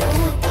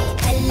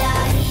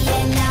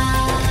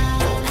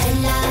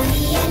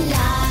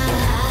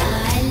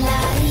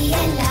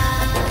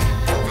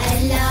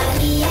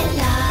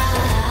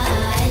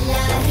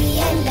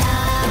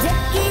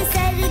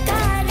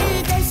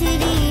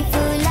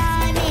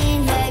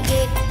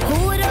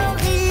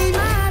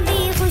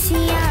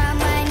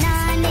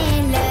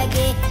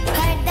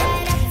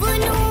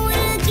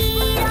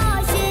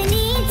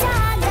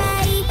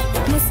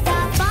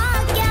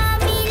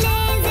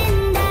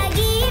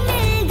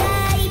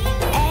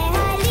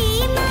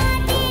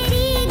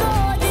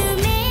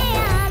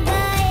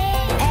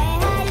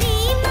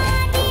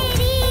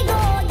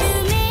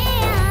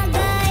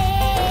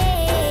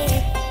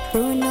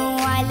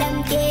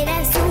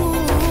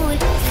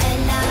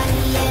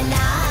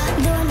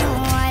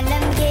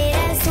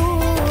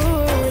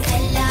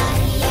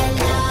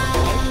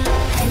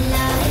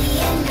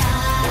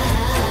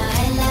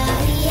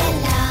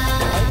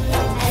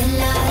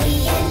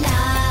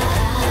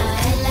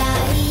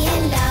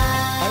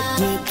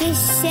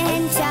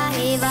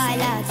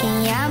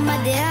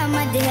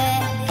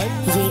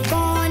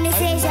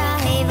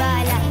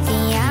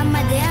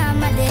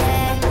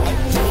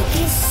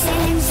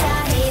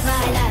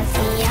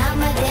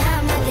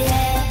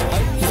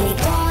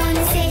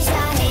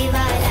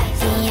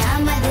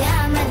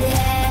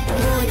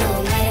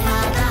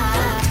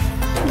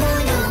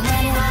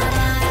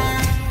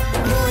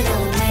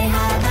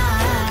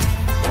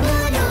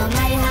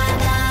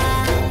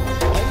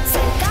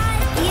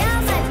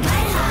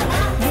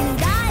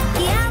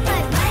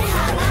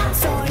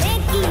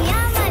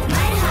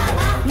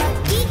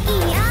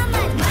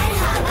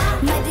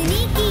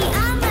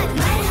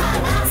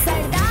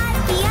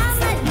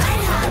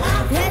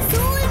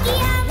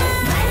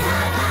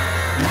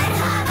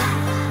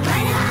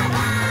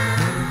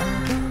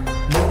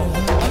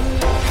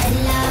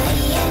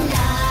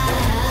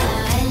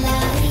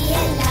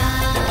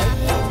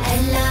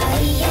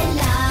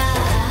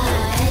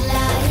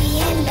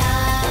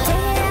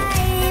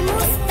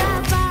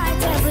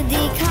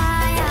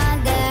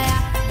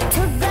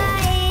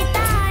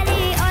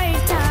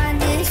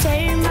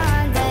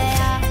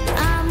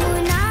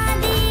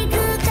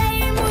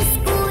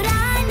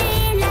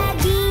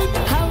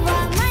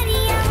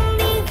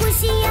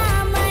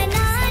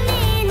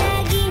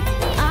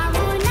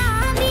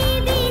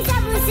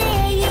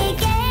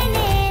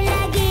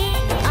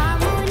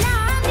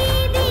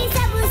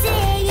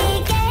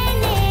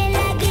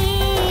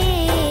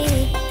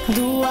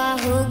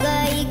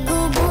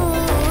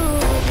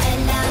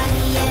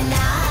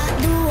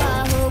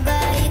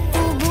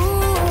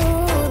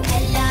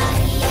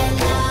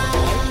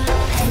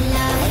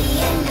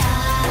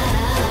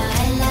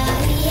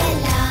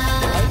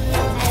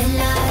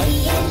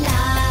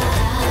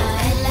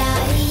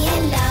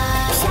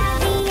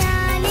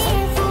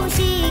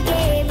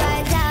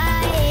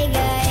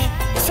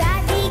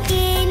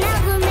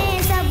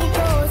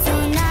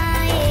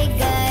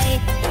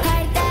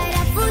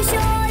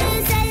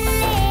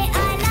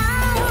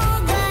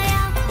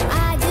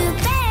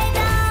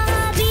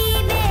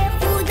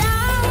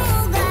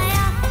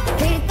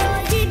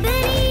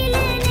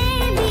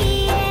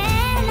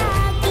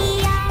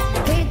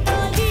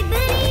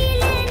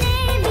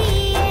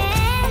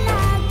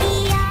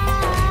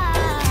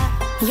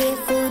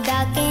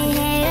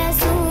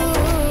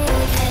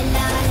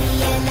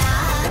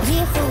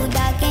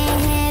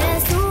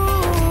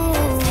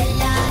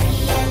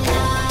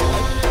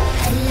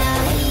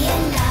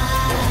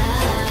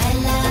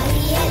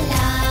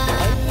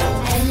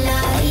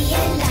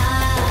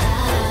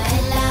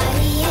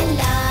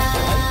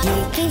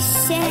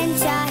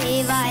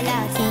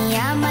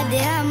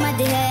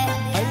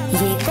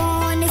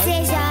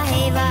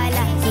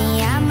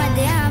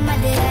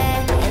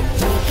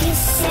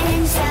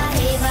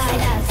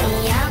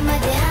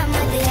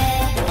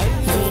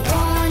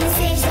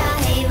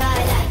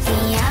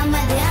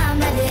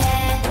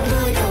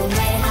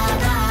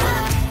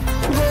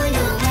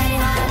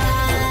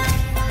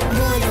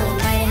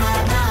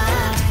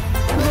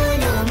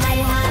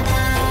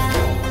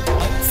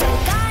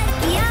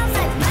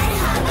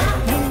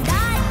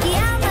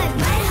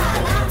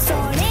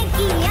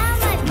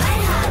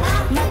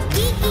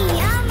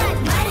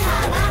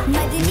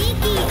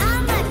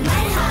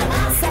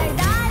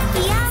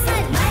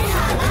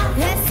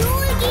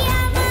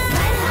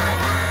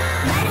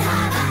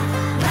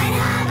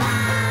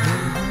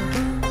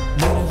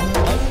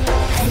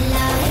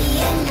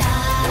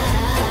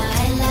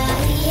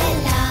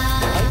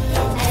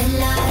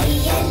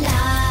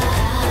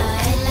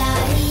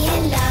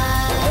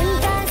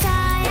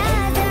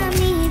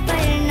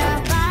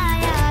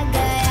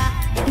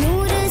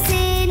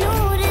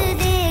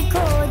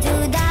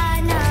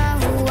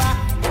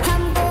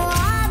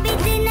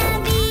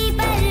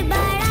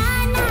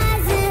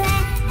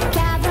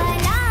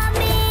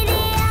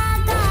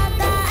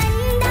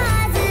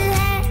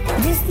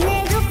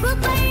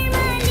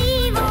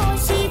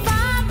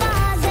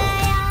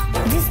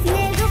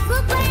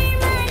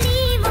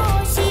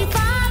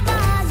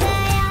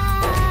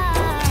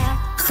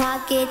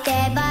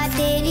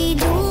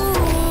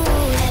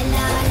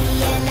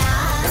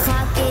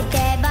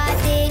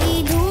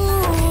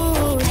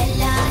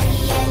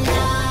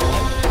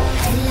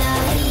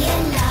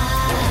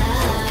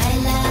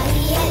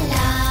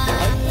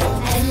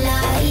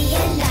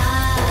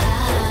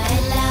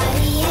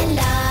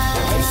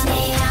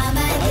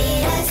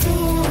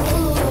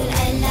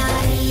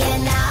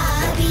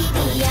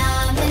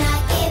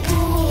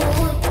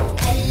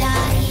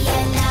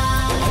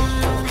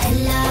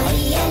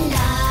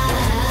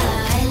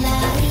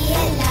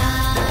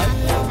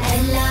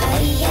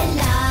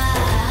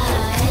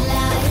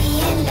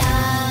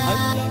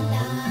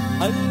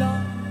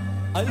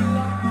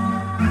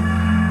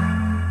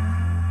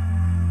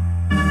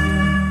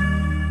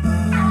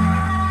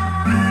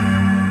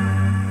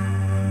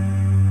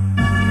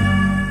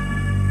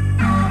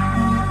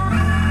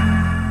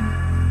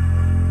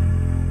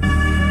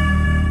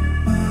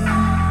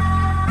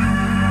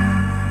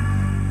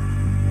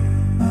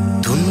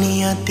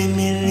ਦੁਨੀਆ ਤੇ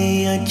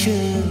ਮੇਰੇ ਅੱਜ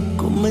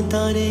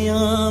ਘੁੰਮਦਾ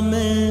ਰਿਹਾ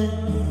ਮੈਂ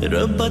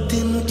ਰੱਬਾ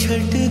ਤੈਨੂੰ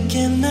ਛੱਡ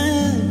ਕੇ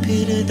ਮੈਂ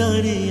ਫਿਰਦਾ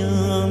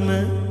ਰਿਹਾ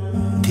ਮੈਂ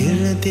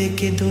ਦਿਲ ਦੇ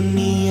ਕੇ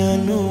ਦੁਨੀਆ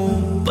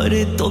ਨੂੰ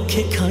ਪਰ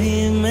ਧੋਖੇ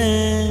ਖਾਏ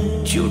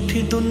ਮੈਂ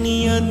ਝੂਠੀ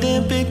ਦੁਨੀਆ ਦੇ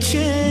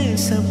ਪਿੱਛੇ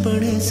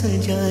ਸੁਪਨੇ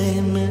ਸਜਾਏ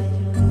ਮੈਂ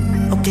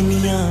ਉਹ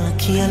ਕਿੰਨੀਆਂ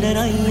ਅੱਖੀਆਂ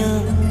ਲੜਾਈਆਂ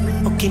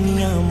ਉਹ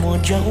ਕਿੰਨੀਆਂ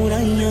ਮੌਜਾਂ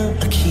ਉਡਾਈਆਂ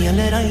ਅੱਖੀਆਂ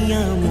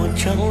ਲੜਾਈਆਂ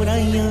ਮੌਜਾਂ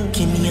ਉਡਾਈਆਂ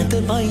ਕਿੰਨੀਆਂ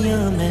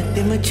ਤਬਾਹੀਆਂ ਮੈਂ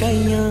ਤੇ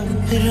ਮਚਾਈਆਂ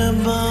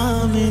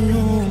ਰੱਬਾ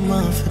ਮੈਨੂੰ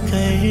ਮਾਫ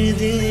ਕਰ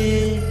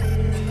ਦੇ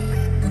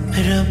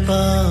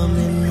ਰੱਬਾ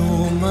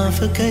ਮੈਨੂੰ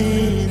ਮਾਫ ਕਰ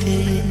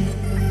ਦੇ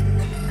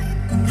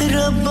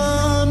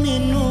ਰੱਬਾ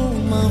ਮੈਨੂੰ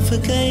ਮਾਫ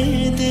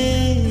ਕਰ ਦੇ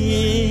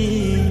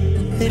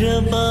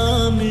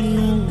ਰੱਬਾ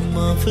ਮੈਨੂੰ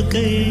ਮਾਫ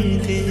ਕਰ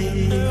ਦੇ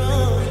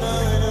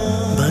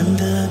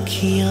ਬੰਦ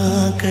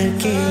ਅੱਖੀਆਂ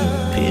ਕਰਕੇ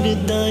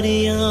ਫਿਰਦਾ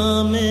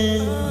ਰਿਹਾ ਮੈਂ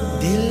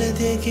ਦਿਲ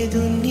ਦੇ ਕੇ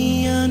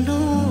ਦੁਨੀਆ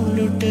ਨੂੰ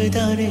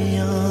ਲੁੱਟਦਾ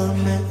ਰਿਹਾ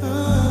ਮੈਂ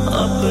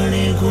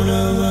ਆਪਣੇ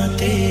ਗੁਨਾਹਾਂ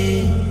ਤੇ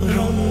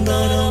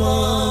ਰੋਂਦਾ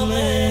ਰਵਾਂ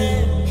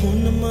ਮੈਂ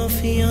ਹੁਣ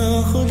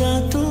ਮਾਫੀਆਂ ਖੁਦਾ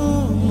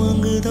ਤੋਂ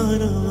ਮੰਗਦਾ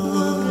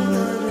ਰਵਾਂ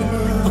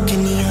ਉਹ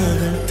ਕਿੰਨੀਆਂ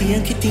ਗਲਤੀਆਂ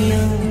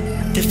ਕੀਤੀਆਂ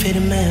ਤੇ ਫਿਰ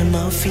ਮੈਂ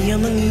ਮਾਫੀਆਂ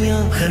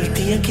ਮੰਗੀਆਂ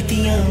ਗਲਤੀਆਂ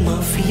ਕੀਤੀਆਂ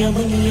ਮਾਫੀਆਂ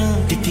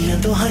ਮੰਗੀਆਂ ਦਿੱਤੀਆਂ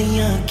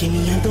ਦੁਹਾਈਆਂ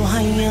ਕਿੰਨੀਆਂ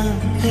ਦੁਹਾਈਆਂ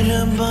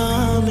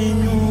ਰੱਬਾ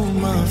ਮੈਨੂੰ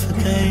ਮਾਫ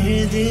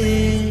ਕਰ ਦੇ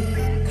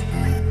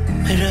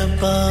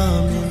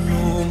ਰੱਬਾ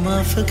ਮੈਨੂੰ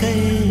ਮਾਫ ਕਰ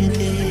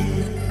ਦੇ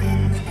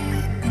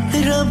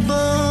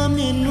ਰੱਬਾ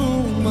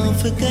ਮੈਨੂੰ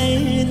ਮਾਫ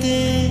ਕਰ ਦੇ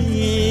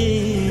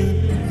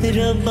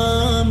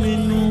ਰੱਬਾ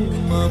ਮੈਨੂੰ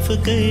ਮਾਫ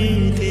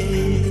ਕਰ ਦੇ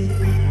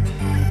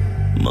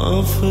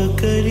ਮਾਫ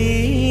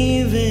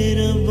ਕਰੀ ਵੇ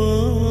ਰੱਬਾ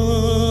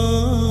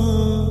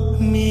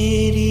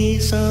ਮੇਰੀ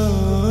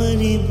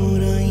ਸਾਰੀ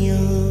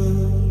ਬੁਰਾਈਆਂ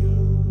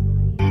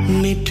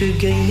ਮਿਟ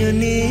ਗਈਆਂ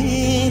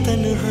ਨੇ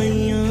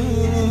ਤਨਹਾਈਆਂ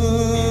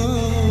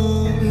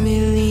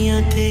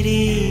ਮਿਲੀਆਂ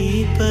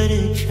ਤੇਰੀ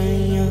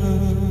ਪਰਛਾਈਆਂ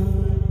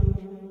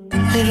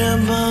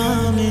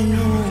ਰੱਬਾ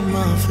ਮੈਨੂੰ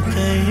ਮਾਫ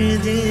ਕਰ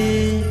ਦੇ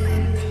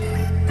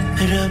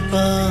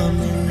ਰੱਬਾ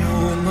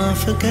ਮੈਨੂੰ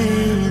ਮਾਫ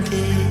ਕਰ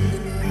ਦੇ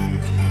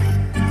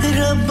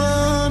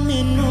ਰੱਬਾ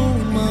ਮੈਨੂੰ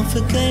ਮਾਫ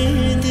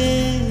ਕਰ ਦੇ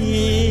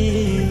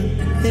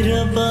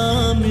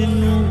ਰੱਬਾ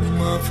ਮੈਨੂੰ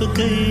ਮਾਫ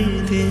ਕਰ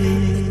ਦੇ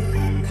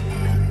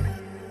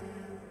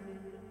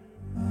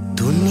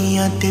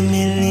ਦੁਨੀਆ ਤੇ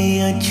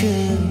ਮੇਰੇ ਅੱਜ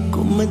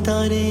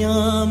ਘੁੰਮਦਾ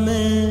ਰਿਹਾ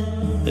ਮੈਂ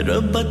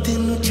ਰੱਬਾ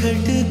ਤੈਨੂੰ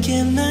ਛੱਡ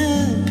ਕੇ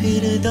ਮੈਂ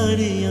ਫਿਰਦਾ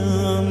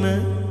ਰਿਹਾ ਮੈਂ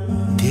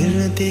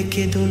ਦਿਲ ਦੇ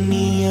ਕੇ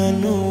ਦੁਨੀਆ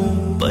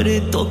ਨੂੰ ਪਰ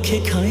ਧੋਖੇ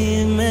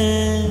ਖਾਏ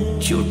ਮੈਂ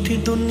ਝੂਠੀ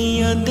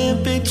ਦੁਨੀਆ ਦੇ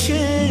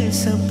ਪਿੱਛੇ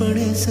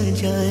ਸੁਪਨੇ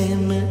ਸਜਾਏ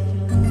ਮੈਂ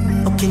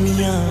ਉਹ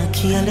ਕਿੰਨੀਆਂ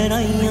ਅੱਖੀਆਂ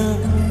ਲੜਾਈਆਂ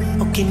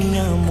ਉਹ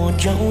ਕਿੰਨੀਆਂ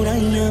ਮੌਜਾਂ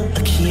ਉਡਾਈਆਂ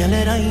ਅੱਖੀਆਂ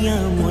ਲੜਾਈਆਂ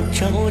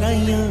ਮੌਜਾਂ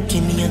ਉਡਾਈਆਂ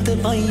ਕਿੰਨੀਆਂ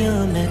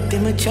ਤਬਾਹੀਆਂ ਮੈਂ ਤੇ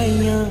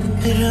ਮਚਾਈਆਂ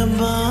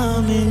ਰੱਬਾ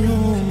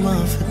ਮੈਨੂੰ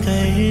ਮਾਫ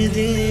ਕਰ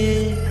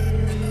ਦੇ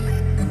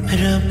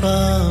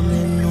ਰੱਬਾ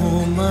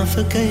ਮੈਨੂੰ ਮਾਫ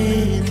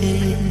ਕਰ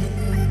ਦੇ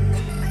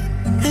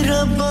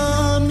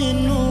ਰੱਬਾ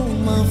ਮੈਨੂੰ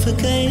ਮਾਫ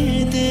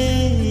ਕਰ ਦੇ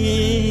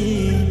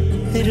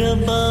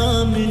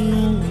ਰੱਬਾ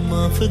ਮੈਨੂੰ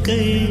ਮਾਫ ਕਰ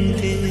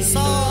ਦੇ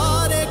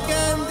ਸਾਰੇ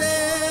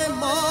ਕਹਿੰਦੇ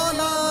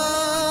ਮੌਲਾ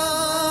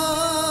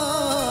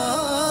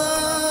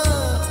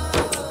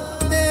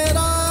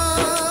ਤੇਰਾ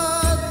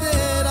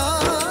ਤੇਰਾ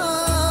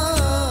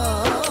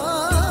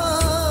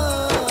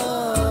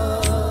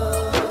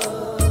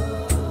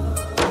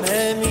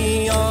ਮੈਂ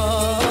ਵੀ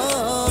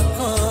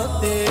ਆਖਾਂ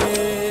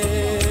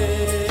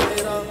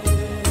ਤੇਰਾ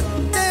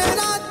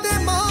ਤੇਰਾ ਤੇ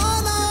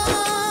ਮੌਲਾ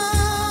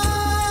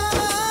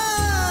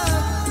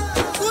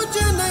ਕੁਝ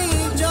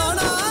ਨਹੀਂ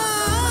ਜਾਣਾ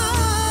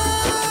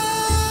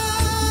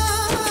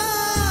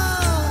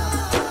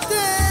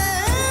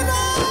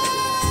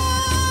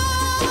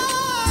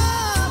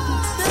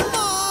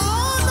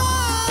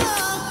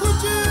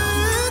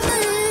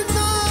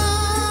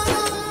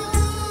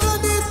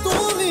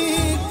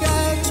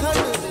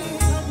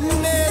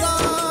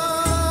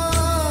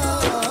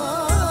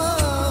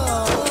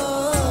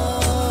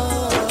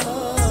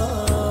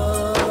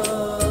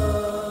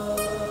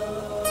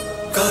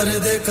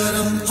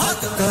करम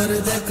हक कर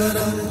दे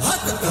करम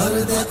हक कर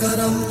दे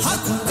करम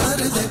हक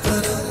कर दे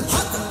करम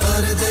हक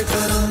कर दे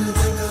करम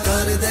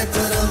कर दे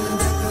करम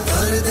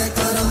कर दे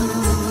करम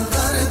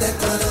कर दे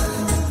करम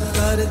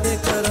कर दे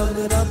करम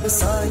रब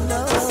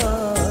साया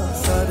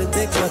कर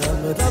दे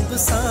करम रब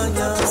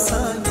साया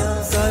साया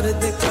कर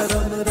दे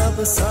करम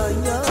रब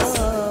साया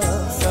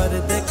कर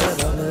दे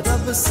करम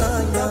रब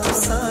साया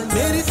साया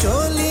मेरी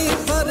चोली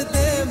भर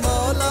दे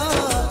मौला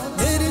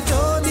मेरी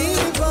चोली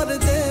भर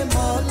दे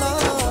मौला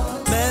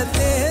मैं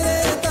तेरे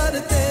दर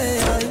ते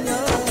आईया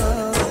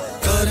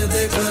कर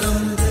दे करम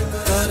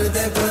कर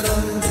दे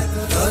करम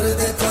कर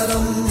दे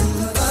करम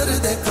कर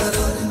दे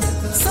करम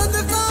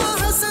सदका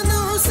हसन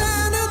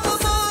हुसैन तो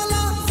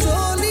मौला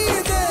चोली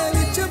दे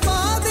विच पा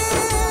दे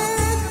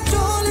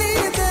चोली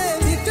दे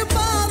विच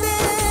पा दे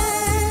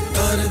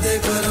कर दे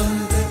करम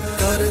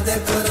कर दे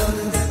करम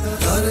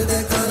कर दे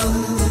करम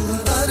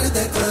कर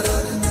दे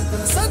करम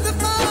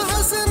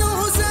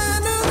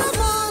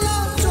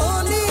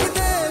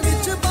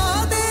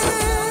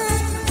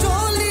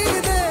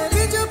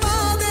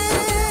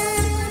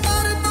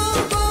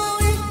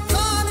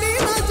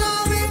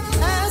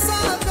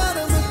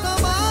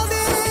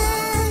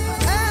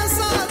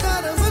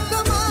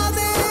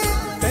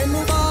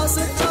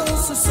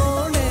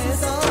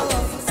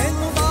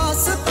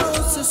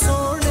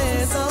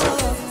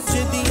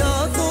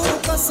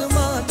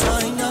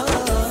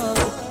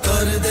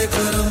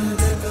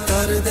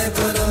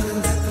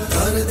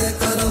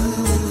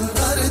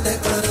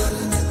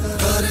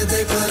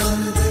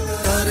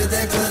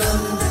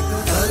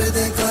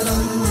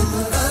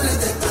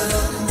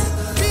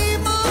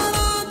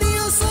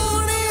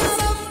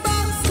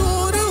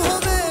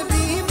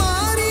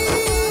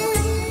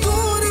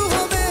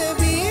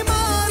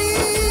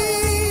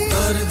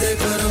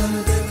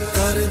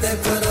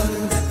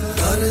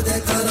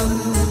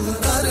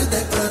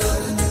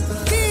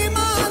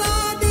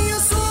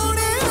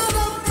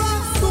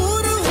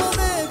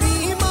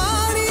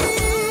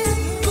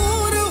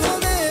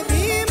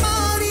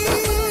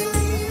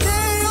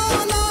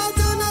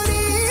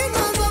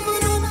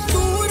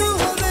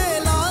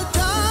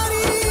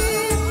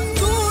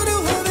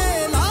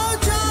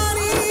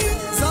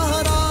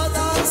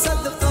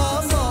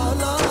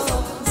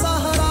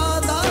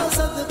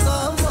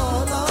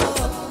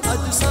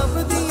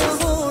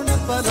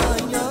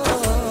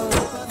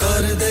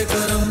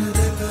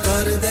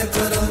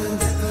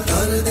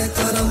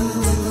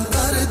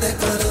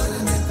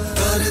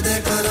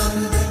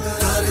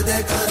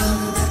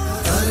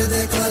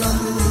दे करम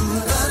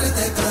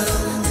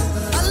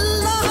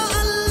अल्लाह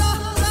अल्लाह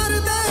कर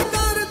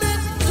दे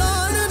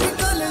जान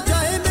निकल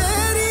जाए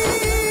मेरी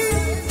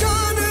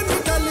जान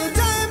निकल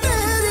जाए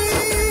मेरी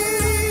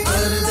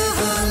अल्लाह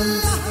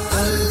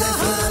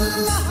अल्लाह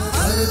अल्लाह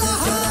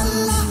अल्लाह अल्लाह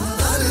अल्लाह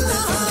कर दे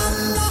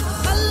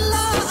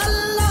अल्लाह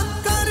अल्लाह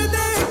कर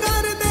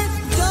दे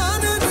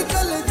जान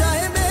निकल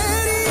जाए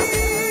मेरी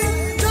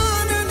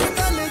जान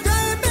निकल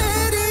जाए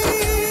मेरी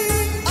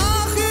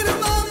आखिर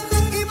वक्त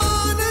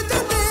ईमान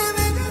जदे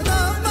में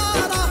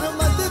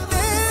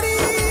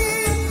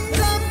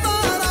रब्बा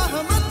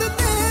रहमत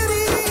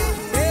तेरी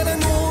तेरे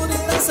नूर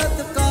दा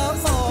सदका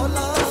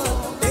मौला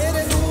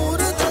तेरे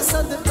नूर दा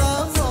सदका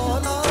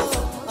मौला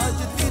अज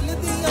दिल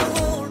दिया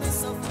होण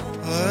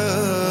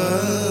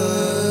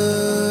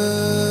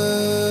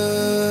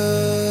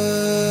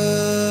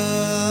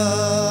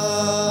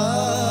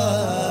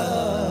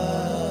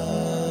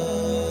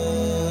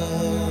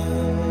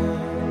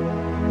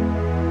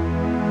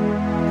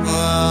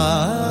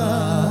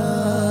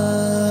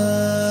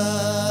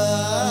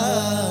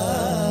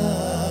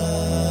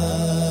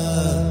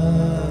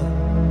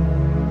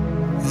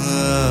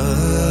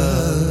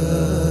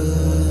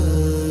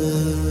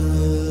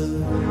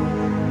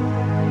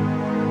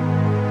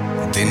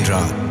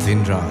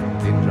दिन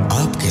रात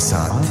आपके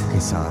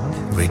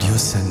साथ रेडियो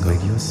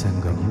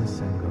संगम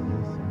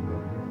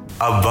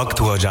अब वक्त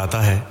हुआ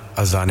जाता है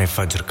अज़ान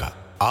फज्र का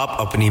आप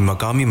अपनी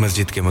मकामी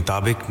मस्जिद के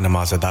मुताबिक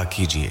नमाज अदा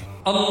कीजिए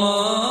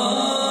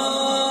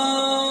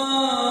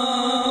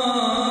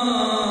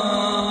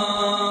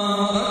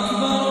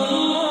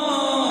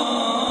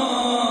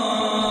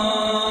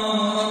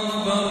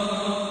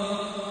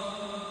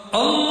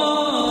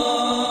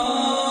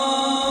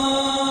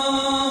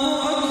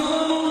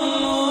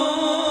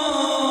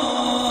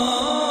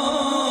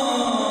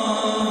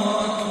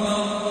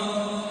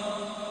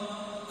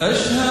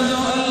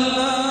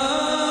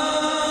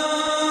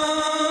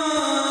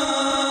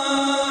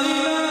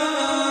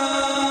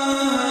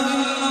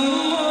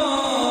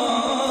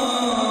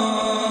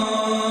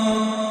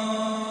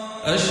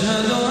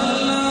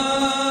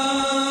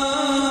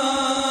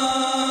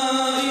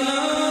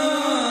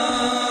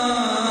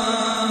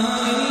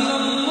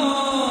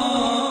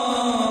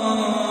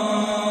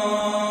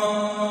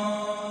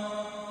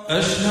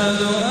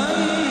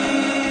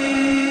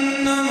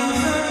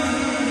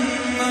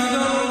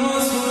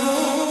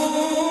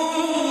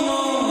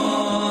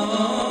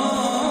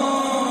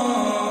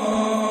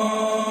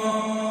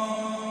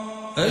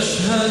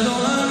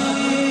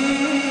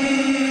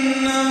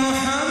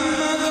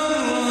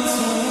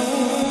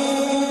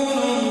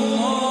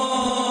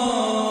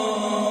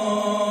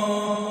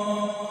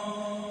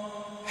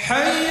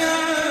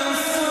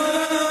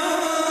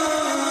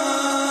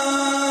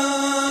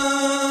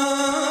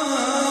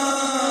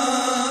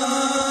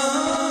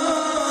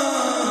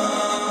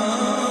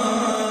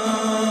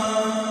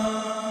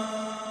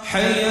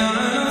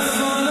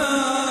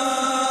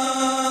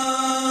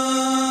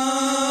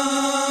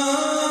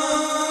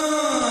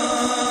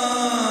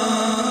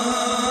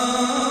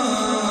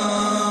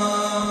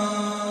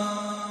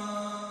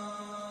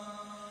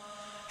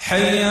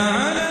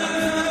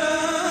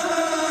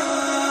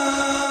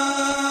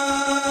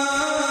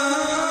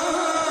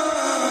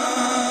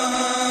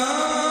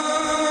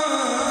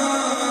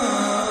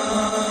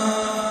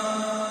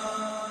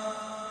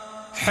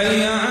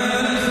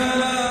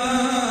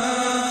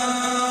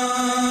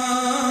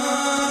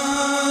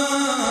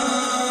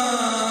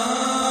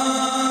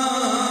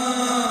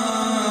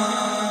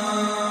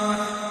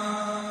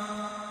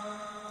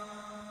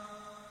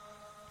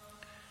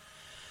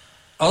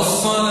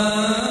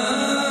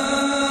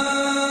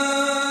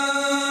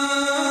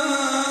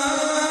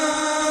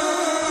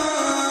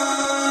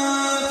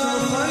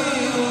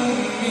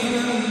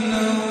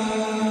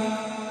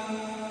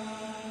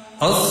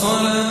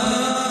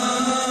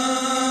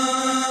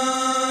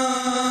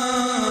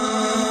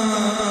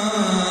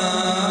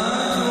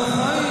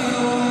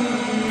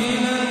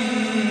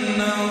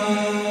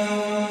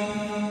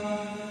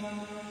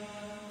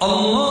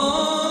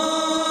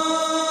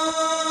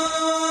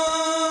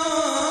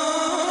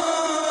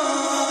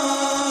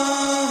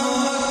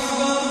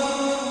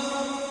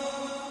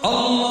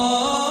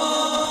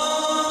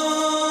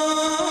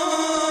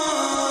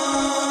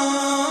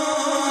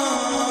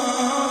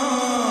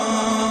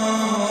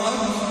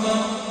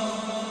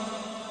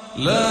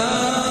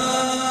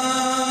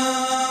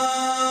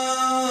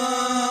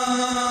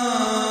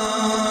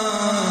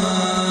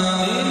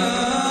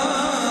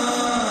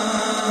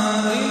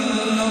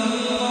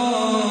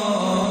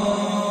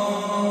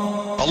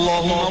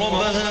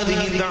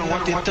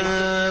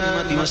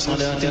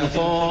والصلاة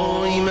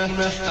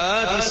القائمة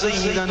آت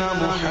سيدنا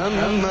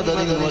محمد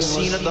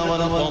الوسيلة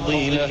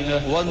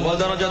والفضيلة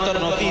والدرجة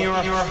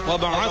الرفيعة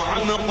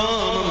وابعثه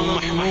مقاما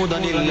محمودا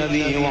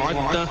الذي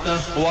وعدته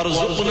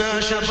وارزقنا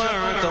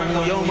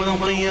شفاعته يوم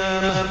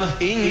القيامة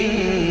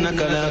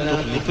إنك لا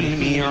تخلف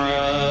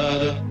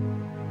الميعاد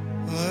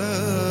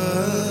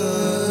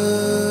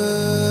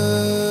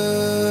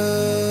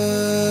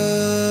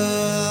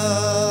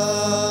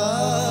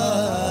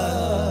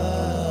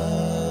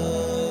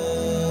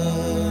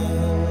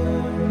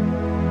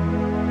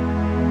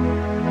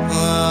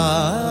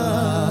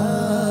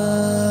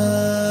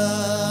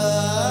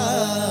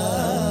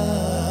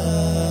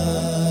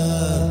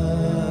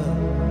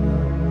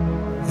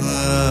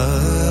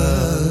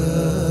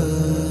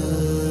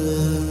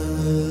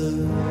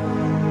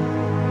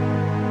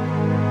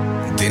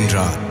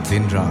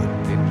दिन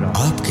रात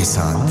आपके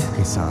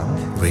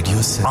साथ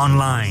Radio Sangam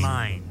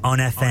online on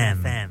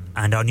FM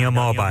and on your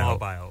mobile.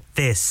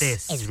 This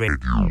is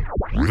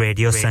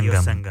Radio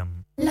Sangam.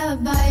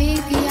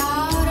 Labbaik ya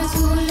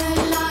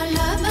Rasulullah,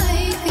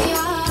 labbaik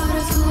ya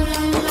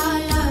Rasulullah,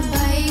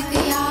 labbaik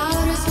ya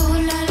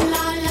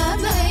Rasulullah,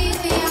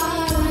 labbaik ya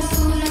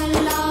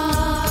Rasulullah.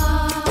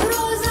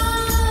 Roza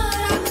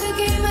rakh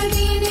ke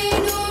Madine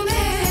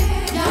doobe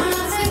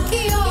jana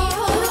sakhiyo,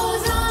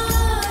 roza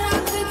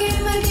rakh ke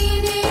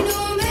Madine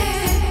doobe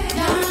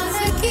jana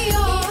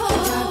sakhiyo.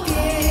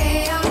 Jaake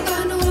Aqa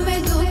nu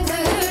mein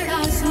dukhda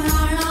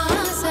sunana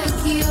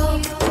sakhiyo,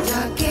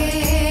 jaake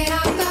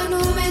Aqa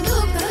nu mein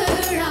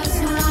dukhda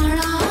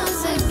sunana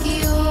sakhiyo.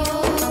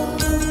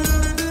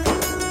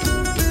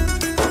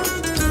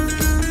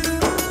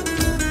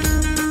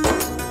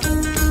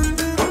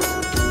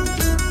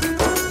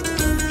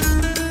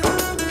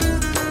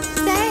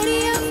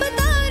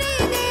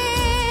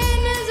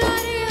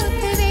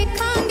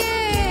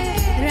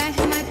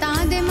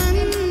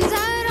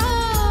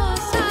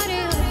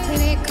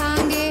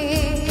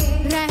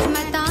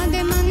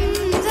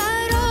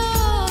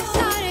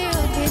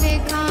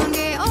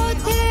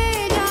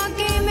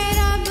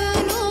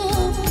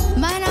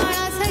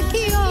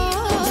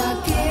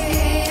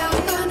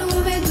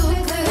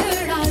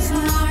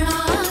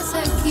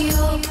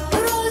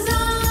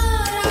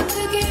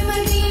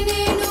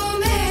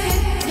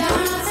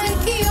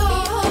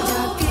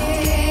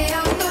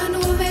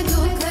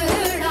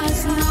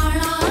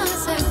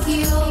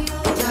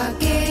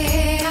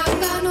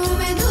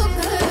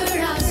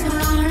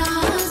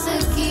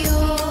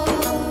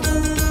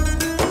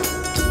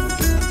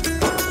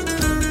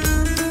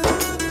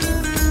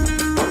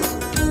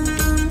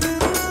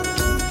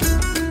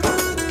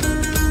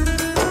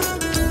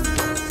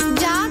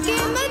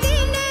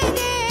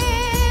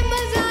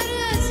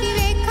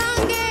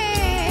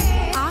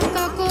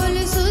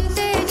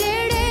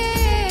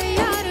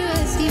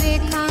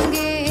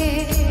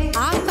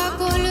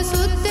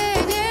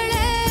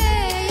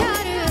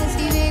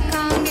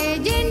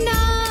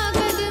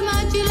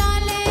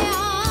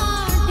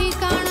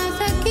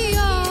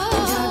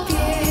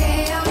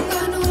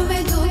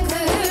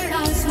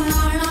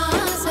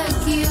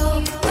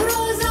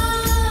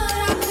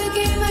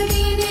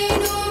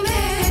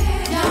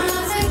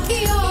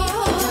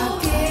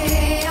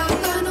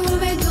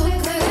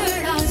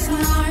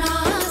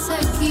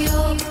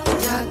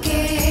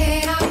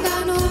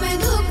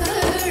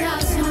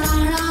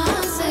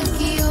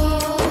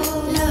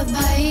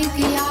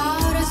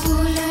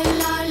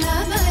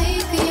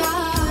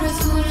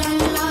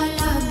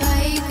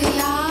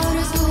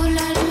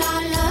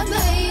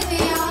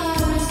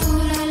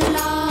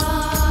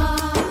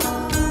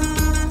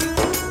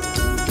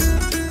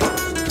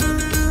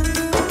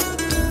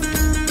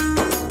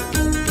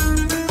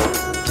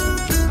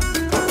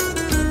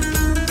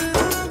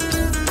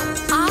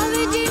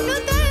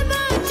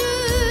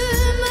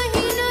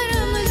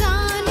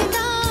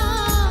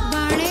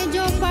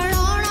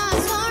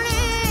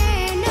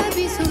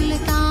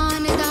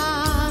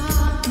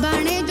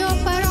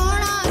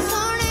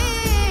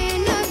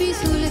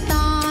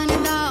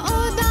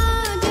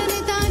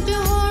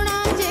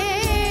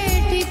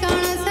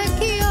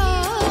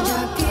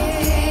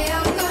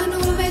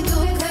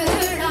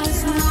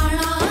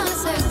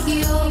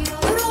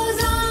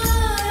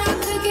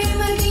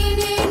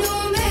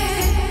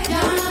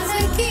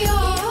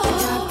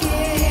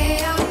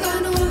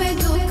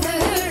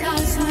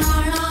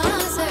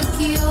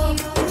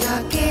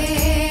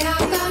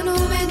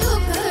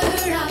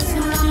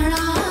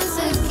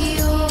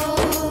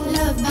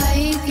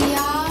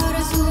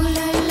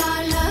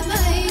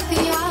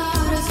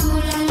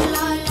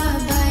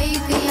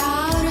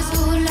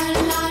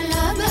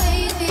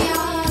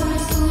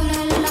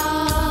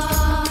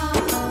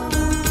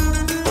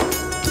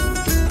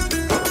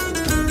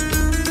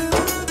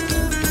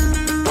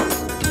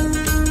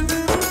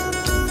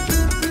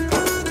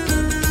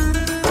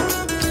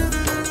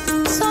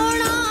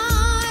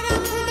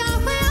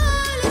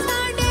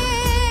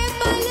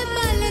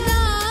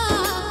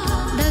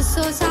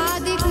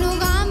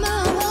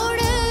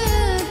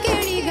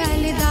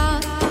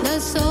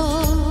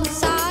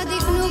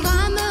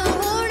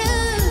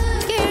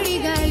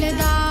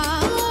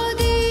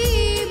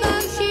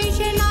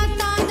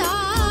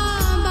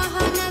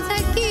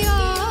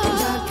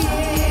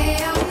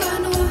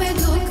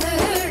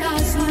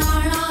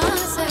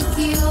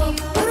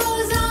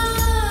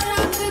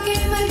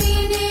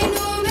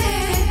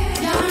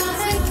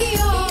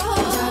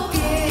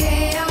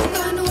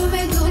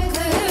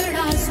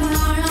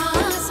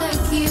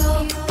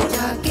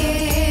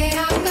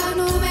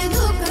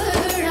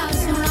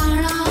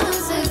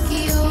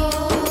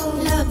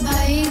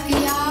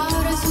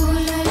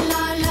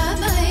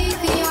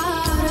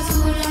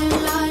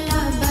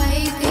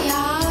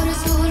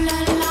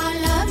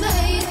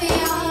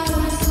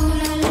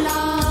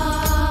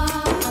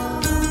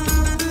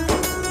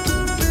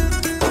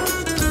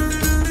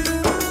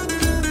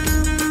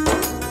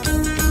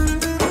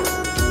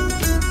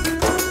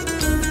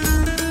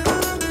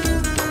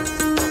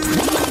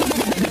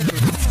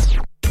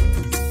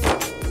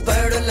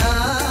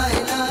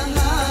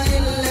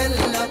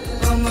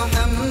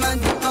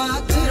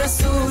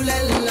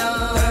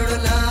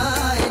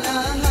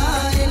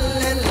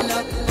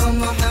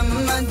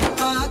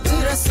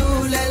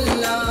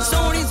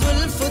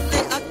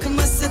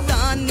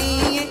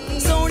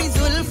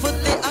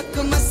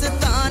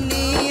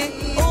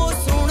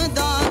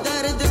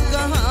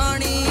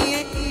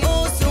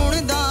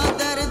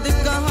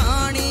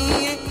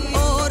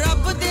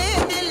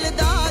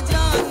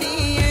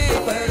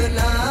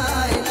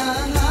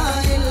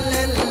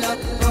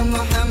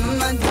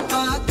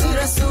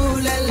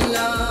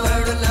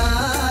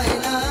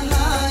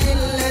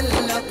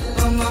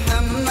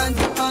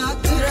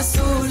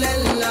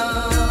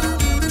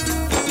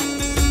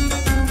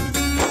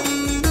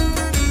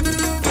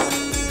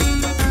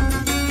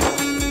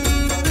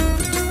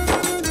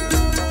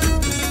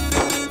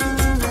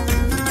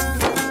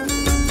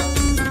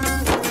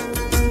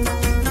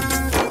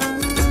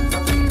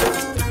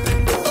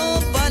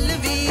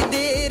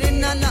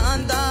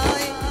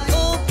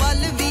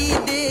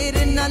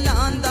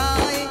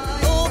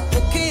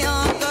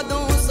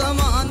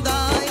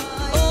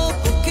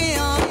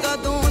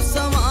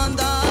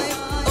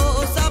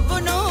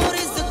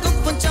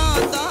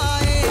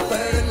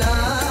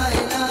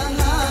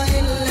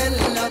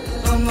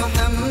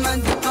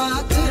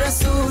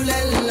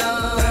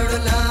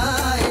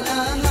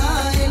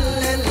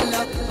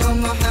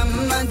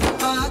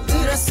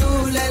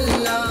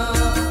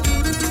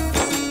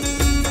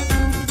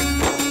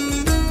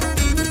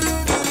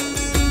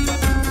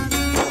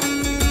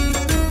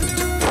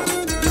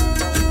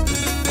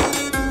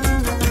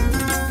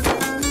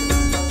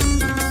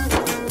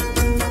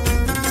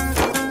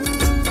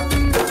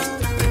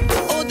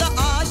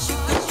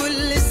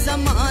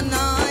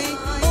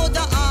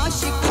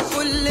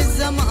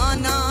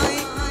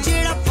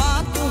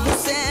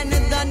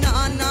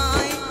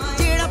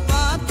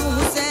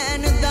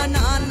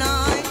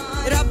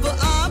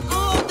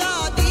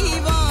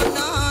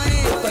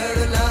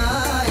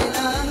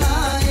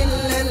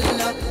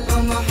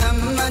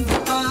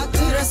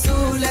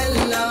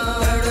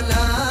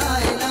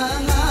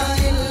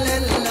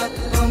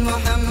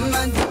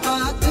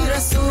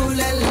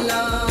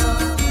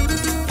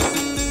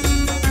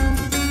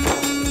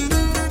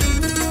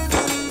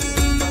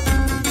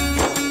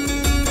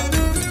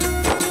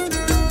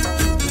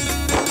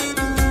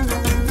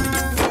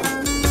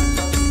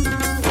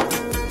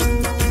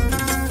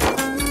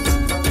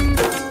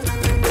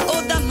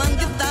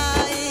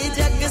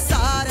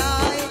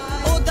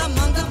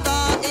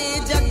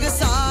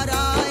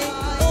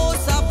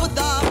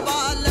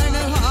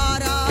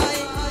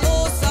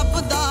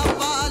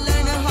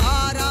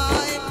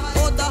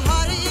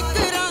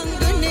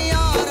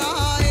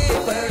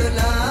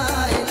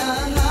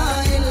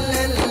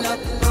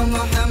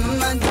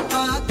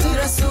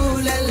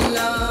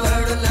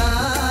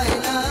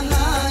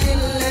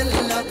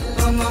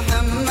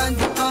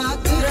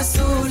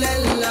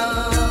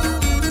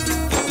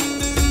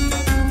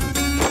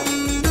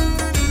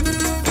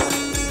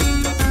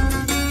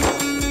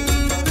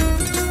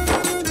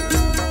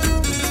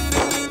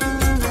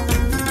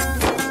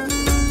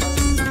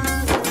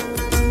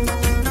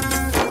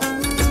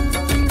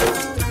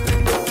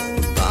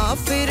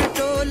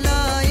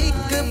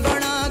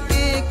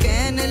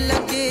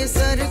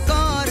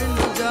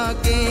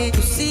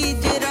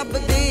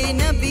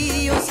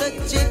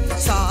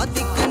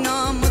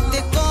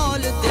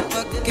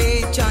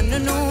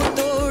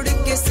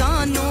 के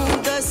सानू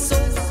दसो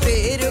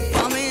फिर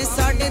भावें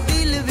साडे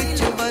दिल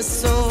विच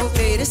वसो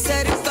फिर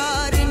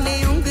सरकार ने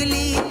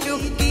उंगली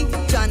चुकी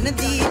चन्न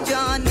दी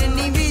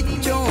चाननी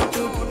विचों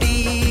टुटी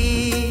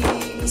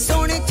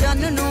सोने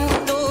चन्न नू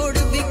तोड़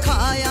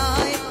विखाया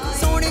है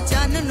सोने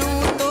चन्न नू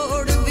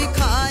तोड़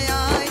विखाया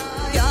है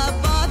क्या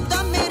बात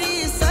मेरी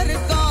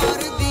सरकार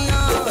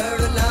दियां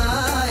पढ़ ला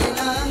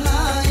इलाहा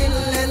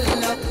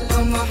इल्लल्लाह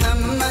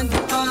मुहम्मद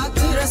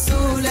पाक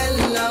रसूल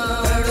अल्लाह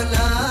पढ़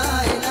ला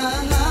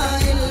इलाहा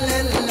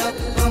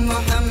इल्लल्लाह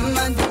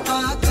मुहम्मद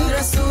पाक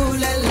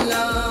रसूल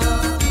अल्लाह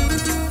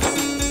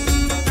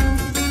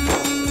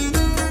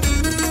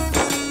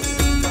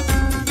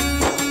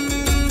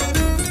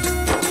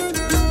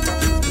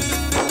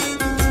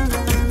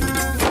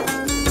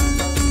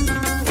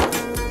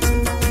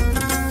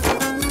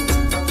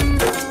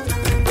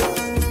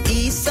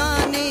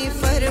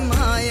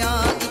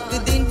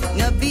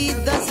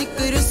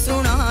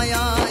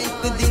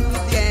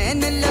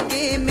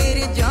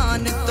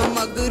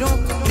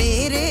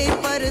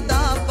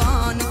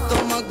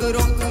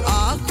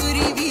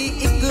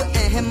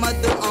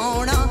अहमद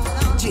आउणा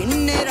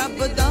जिन्ने रब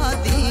दा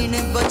दीन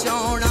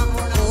बचाउणा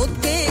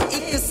ओथे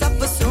इक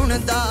सब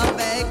सुनदा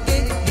बैठ के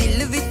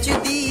दिल विच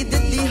दीद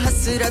दी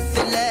हसरत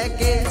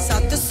लेके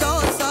 700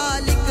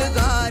 साल इक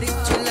गार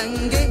च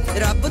लंगे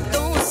रब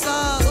तो सा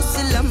उस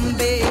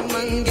लंबे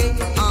मंगे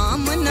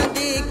आमन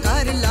दे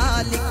घर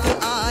लालिक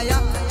आया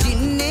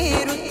जिन्ने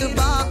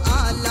रुतबा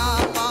आला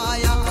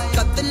पाया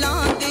कतलां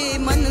दे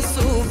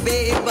मनसूबे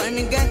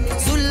बन गए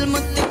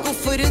जुल्म ते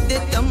कुफर दे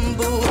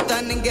तंबू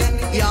तन गए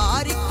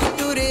यार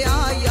टुरिया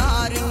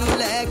यार नु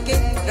लेके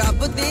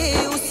रब दे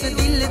उस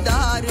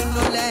दिलदार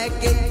नु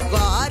लेके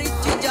वार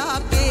च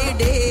जाके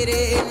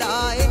डेरे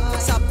लाए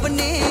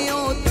सपने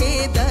ओथे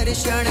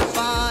दर्शन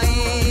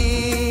पाए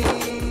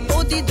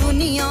ओदी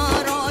दुनिया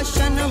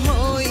रोशन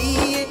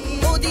होई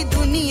ओदी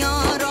दुनिया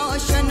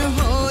रोशन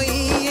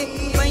होई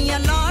पैया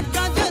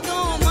लाटा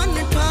जदों मन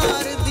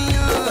ठार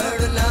दियां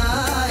पढ़ ला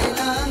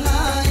इलाहा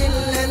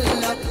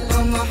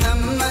इल्लल्लाह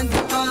मुहम्मद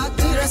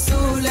पाक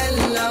रसूल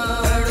अल्लाह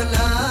पढ़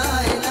ला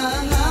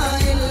इलाहा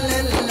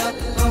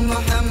इल्लल्लाह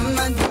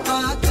मुहम्मद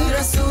पाक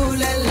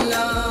रसूल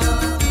अल्लाह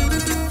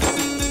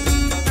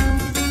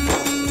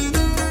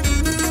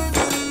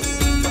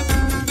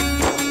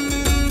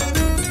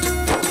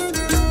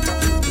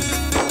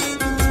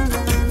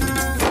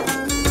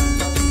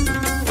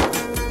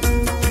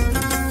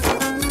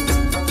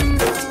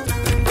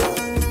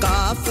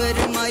काफिर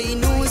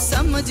मैनू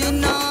समझ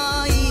ना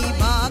आई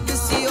बाग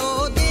सियो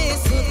दे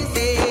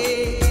सुते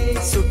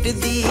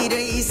सुटदी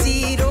रही सी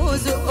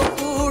रोज ओ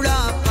कूड़ा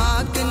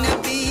पाक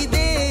नबी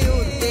दे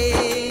उते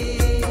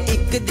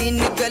एक दिन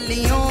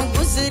गलियों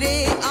गुजरे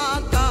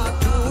आका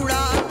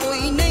कूड़ा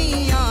कोई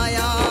नहीं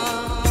आया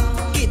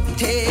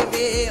किथे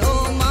वे ओ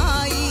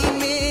माई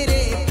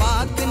मेरे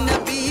पाक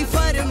नबी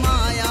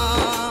फरमाया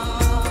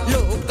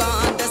लोकां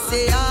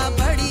दसया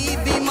बड़ी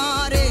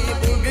बीमारे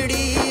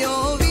बुढ़ड़ी ओ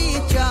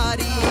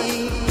विचारी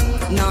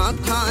ना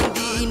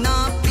खांदी ना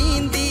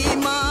पींदी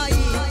माई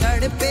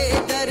तड़पे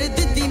दर्द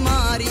दी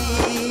मारी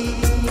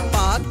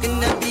पाक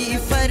नबी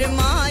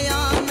फरमाया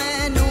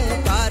मैनू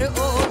घर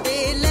ओ दे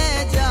ले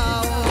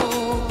जाओ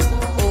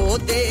ओ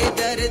दे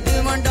दर्द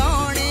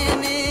वंडाने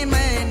ने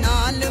मैं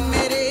नाल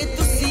मेरे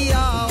तुसी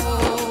आओ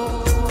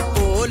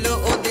बोल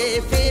ओ दे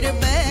फिर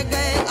बह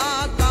गए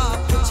आका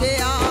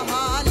पूछया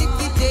हाल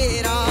की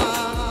तेरा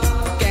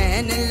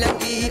कहन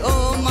लगी ओ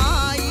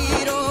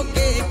माई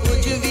रोके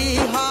कुछ भी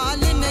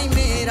हाल नहीं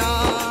मेरा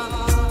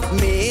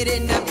मेरे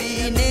नबी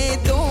ने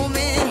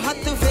दोवें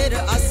हथ फिर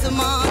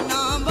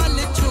आसमानां वल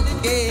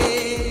झुके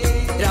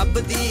रब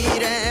दी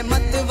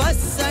रहमत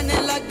वसन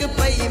लग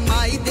पई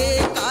माई दे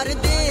घर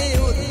दे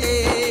उते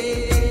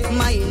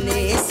माई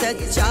ने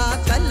सच्चा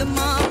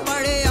कलमा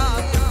पढ़या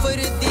कुफर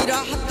दी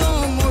राह तो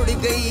मुड़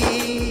गई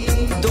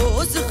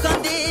दोज़खां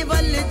दे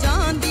वल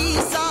जांदी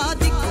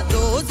सादिक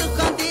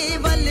दोज़खां दे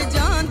वल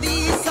जांदी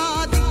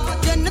सादिक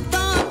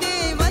जन्नतां दे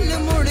वल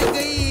मुड़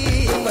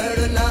गई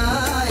पढ़ ला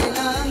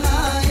इलाहा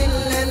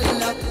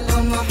इल्लल्लाह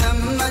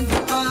मुहम्मद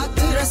पाक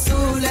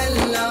रसूल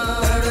अल्लाह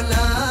पढ़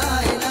ला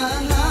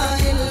इलाहा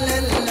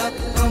इल्लल्लाह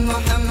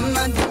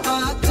मुहम्मद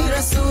पाक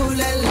रसूल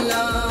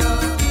अल्लाह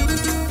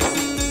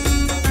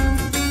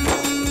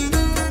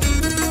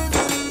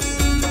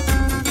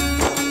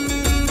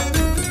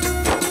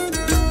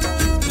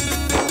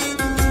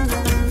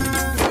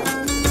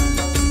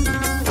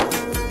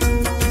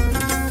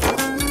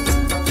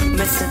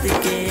मैं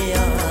सदके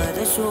या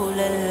रसूल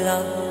अल्लाह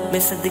मैं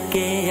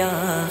सदके या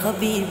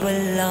हबीब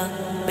अल्लाह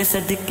मैं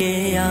सदके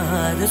या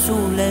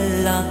रसूल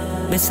अल्लाह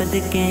मैं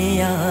सदके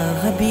या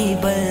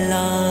हबीब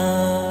अल्लाह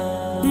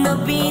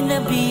नबी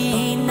नबी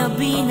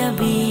नबी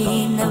नबी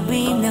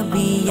नबी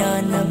नबी या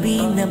नबी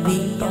नबी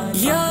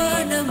या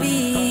नबी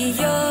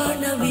या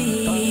नबी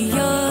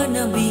या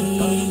नबी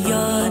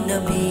या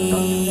नबी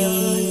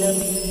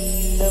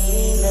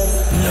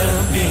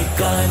नबी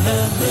का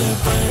लब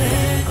पर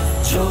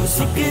जो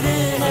जिक्र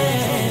है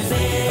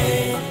वे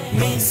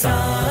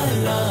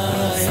मिसाल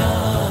आया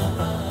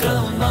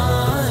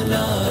कमाल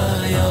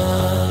आया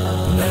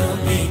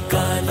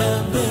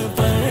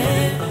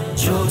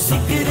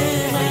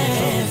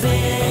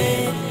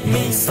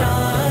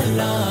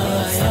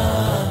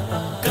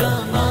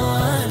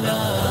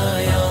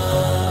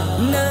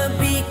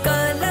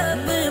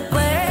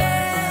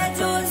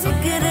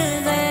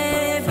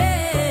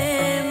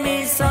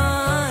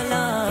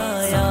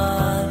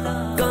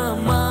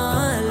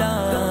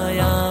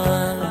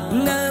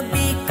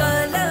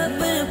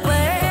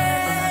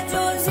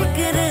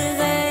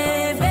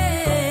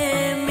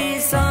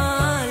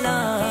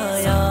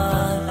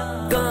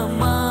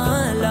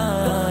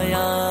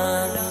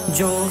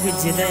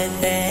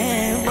हिजरत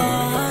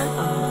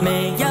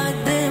मैं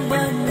याद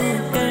बन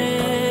कर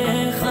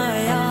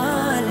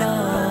ख्याल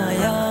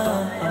आया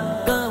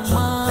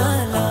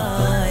कमाल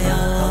आया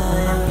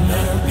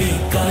नबी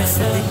का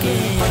सदके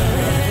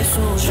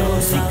जो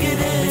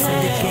जिक्र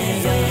सदके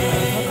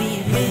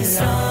हबीब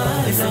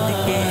सार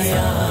सदके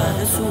या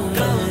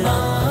रसूल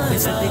अल्लाह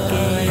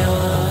सदके या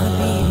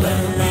हबीब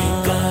अल्लाह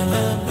का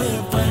लब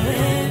पर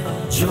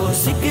जो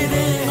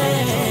जिक्र है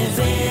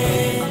वे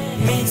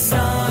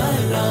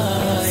मिसाल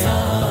आया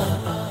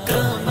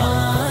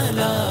कमाल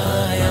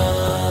आया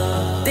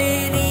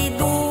तेरी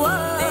दुआ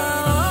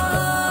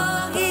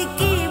की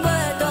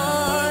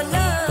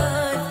बदौलत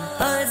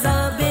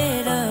अज़ाबे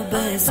रब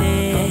से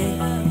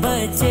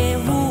बचे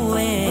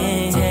हुए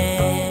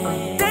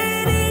हैं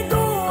तेरी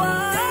दुआ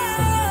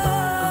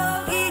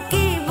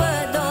की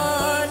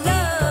बदौलत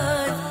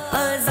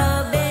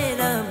अज़ाबे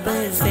रब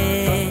से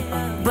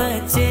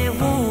बचे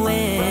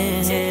हुए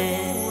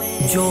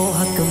हैं जो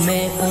हक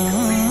में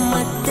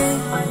उम्मत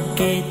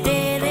के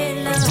तेरे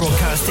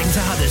Broadcasting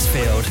to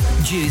Huddersfield,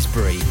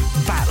 Dewsbury,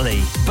 Batley,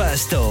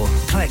 Birstall,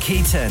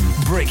 Cleckheaton,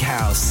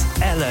 Brickhouse,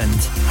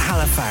 Elland,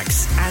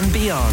 Halifax and beyond.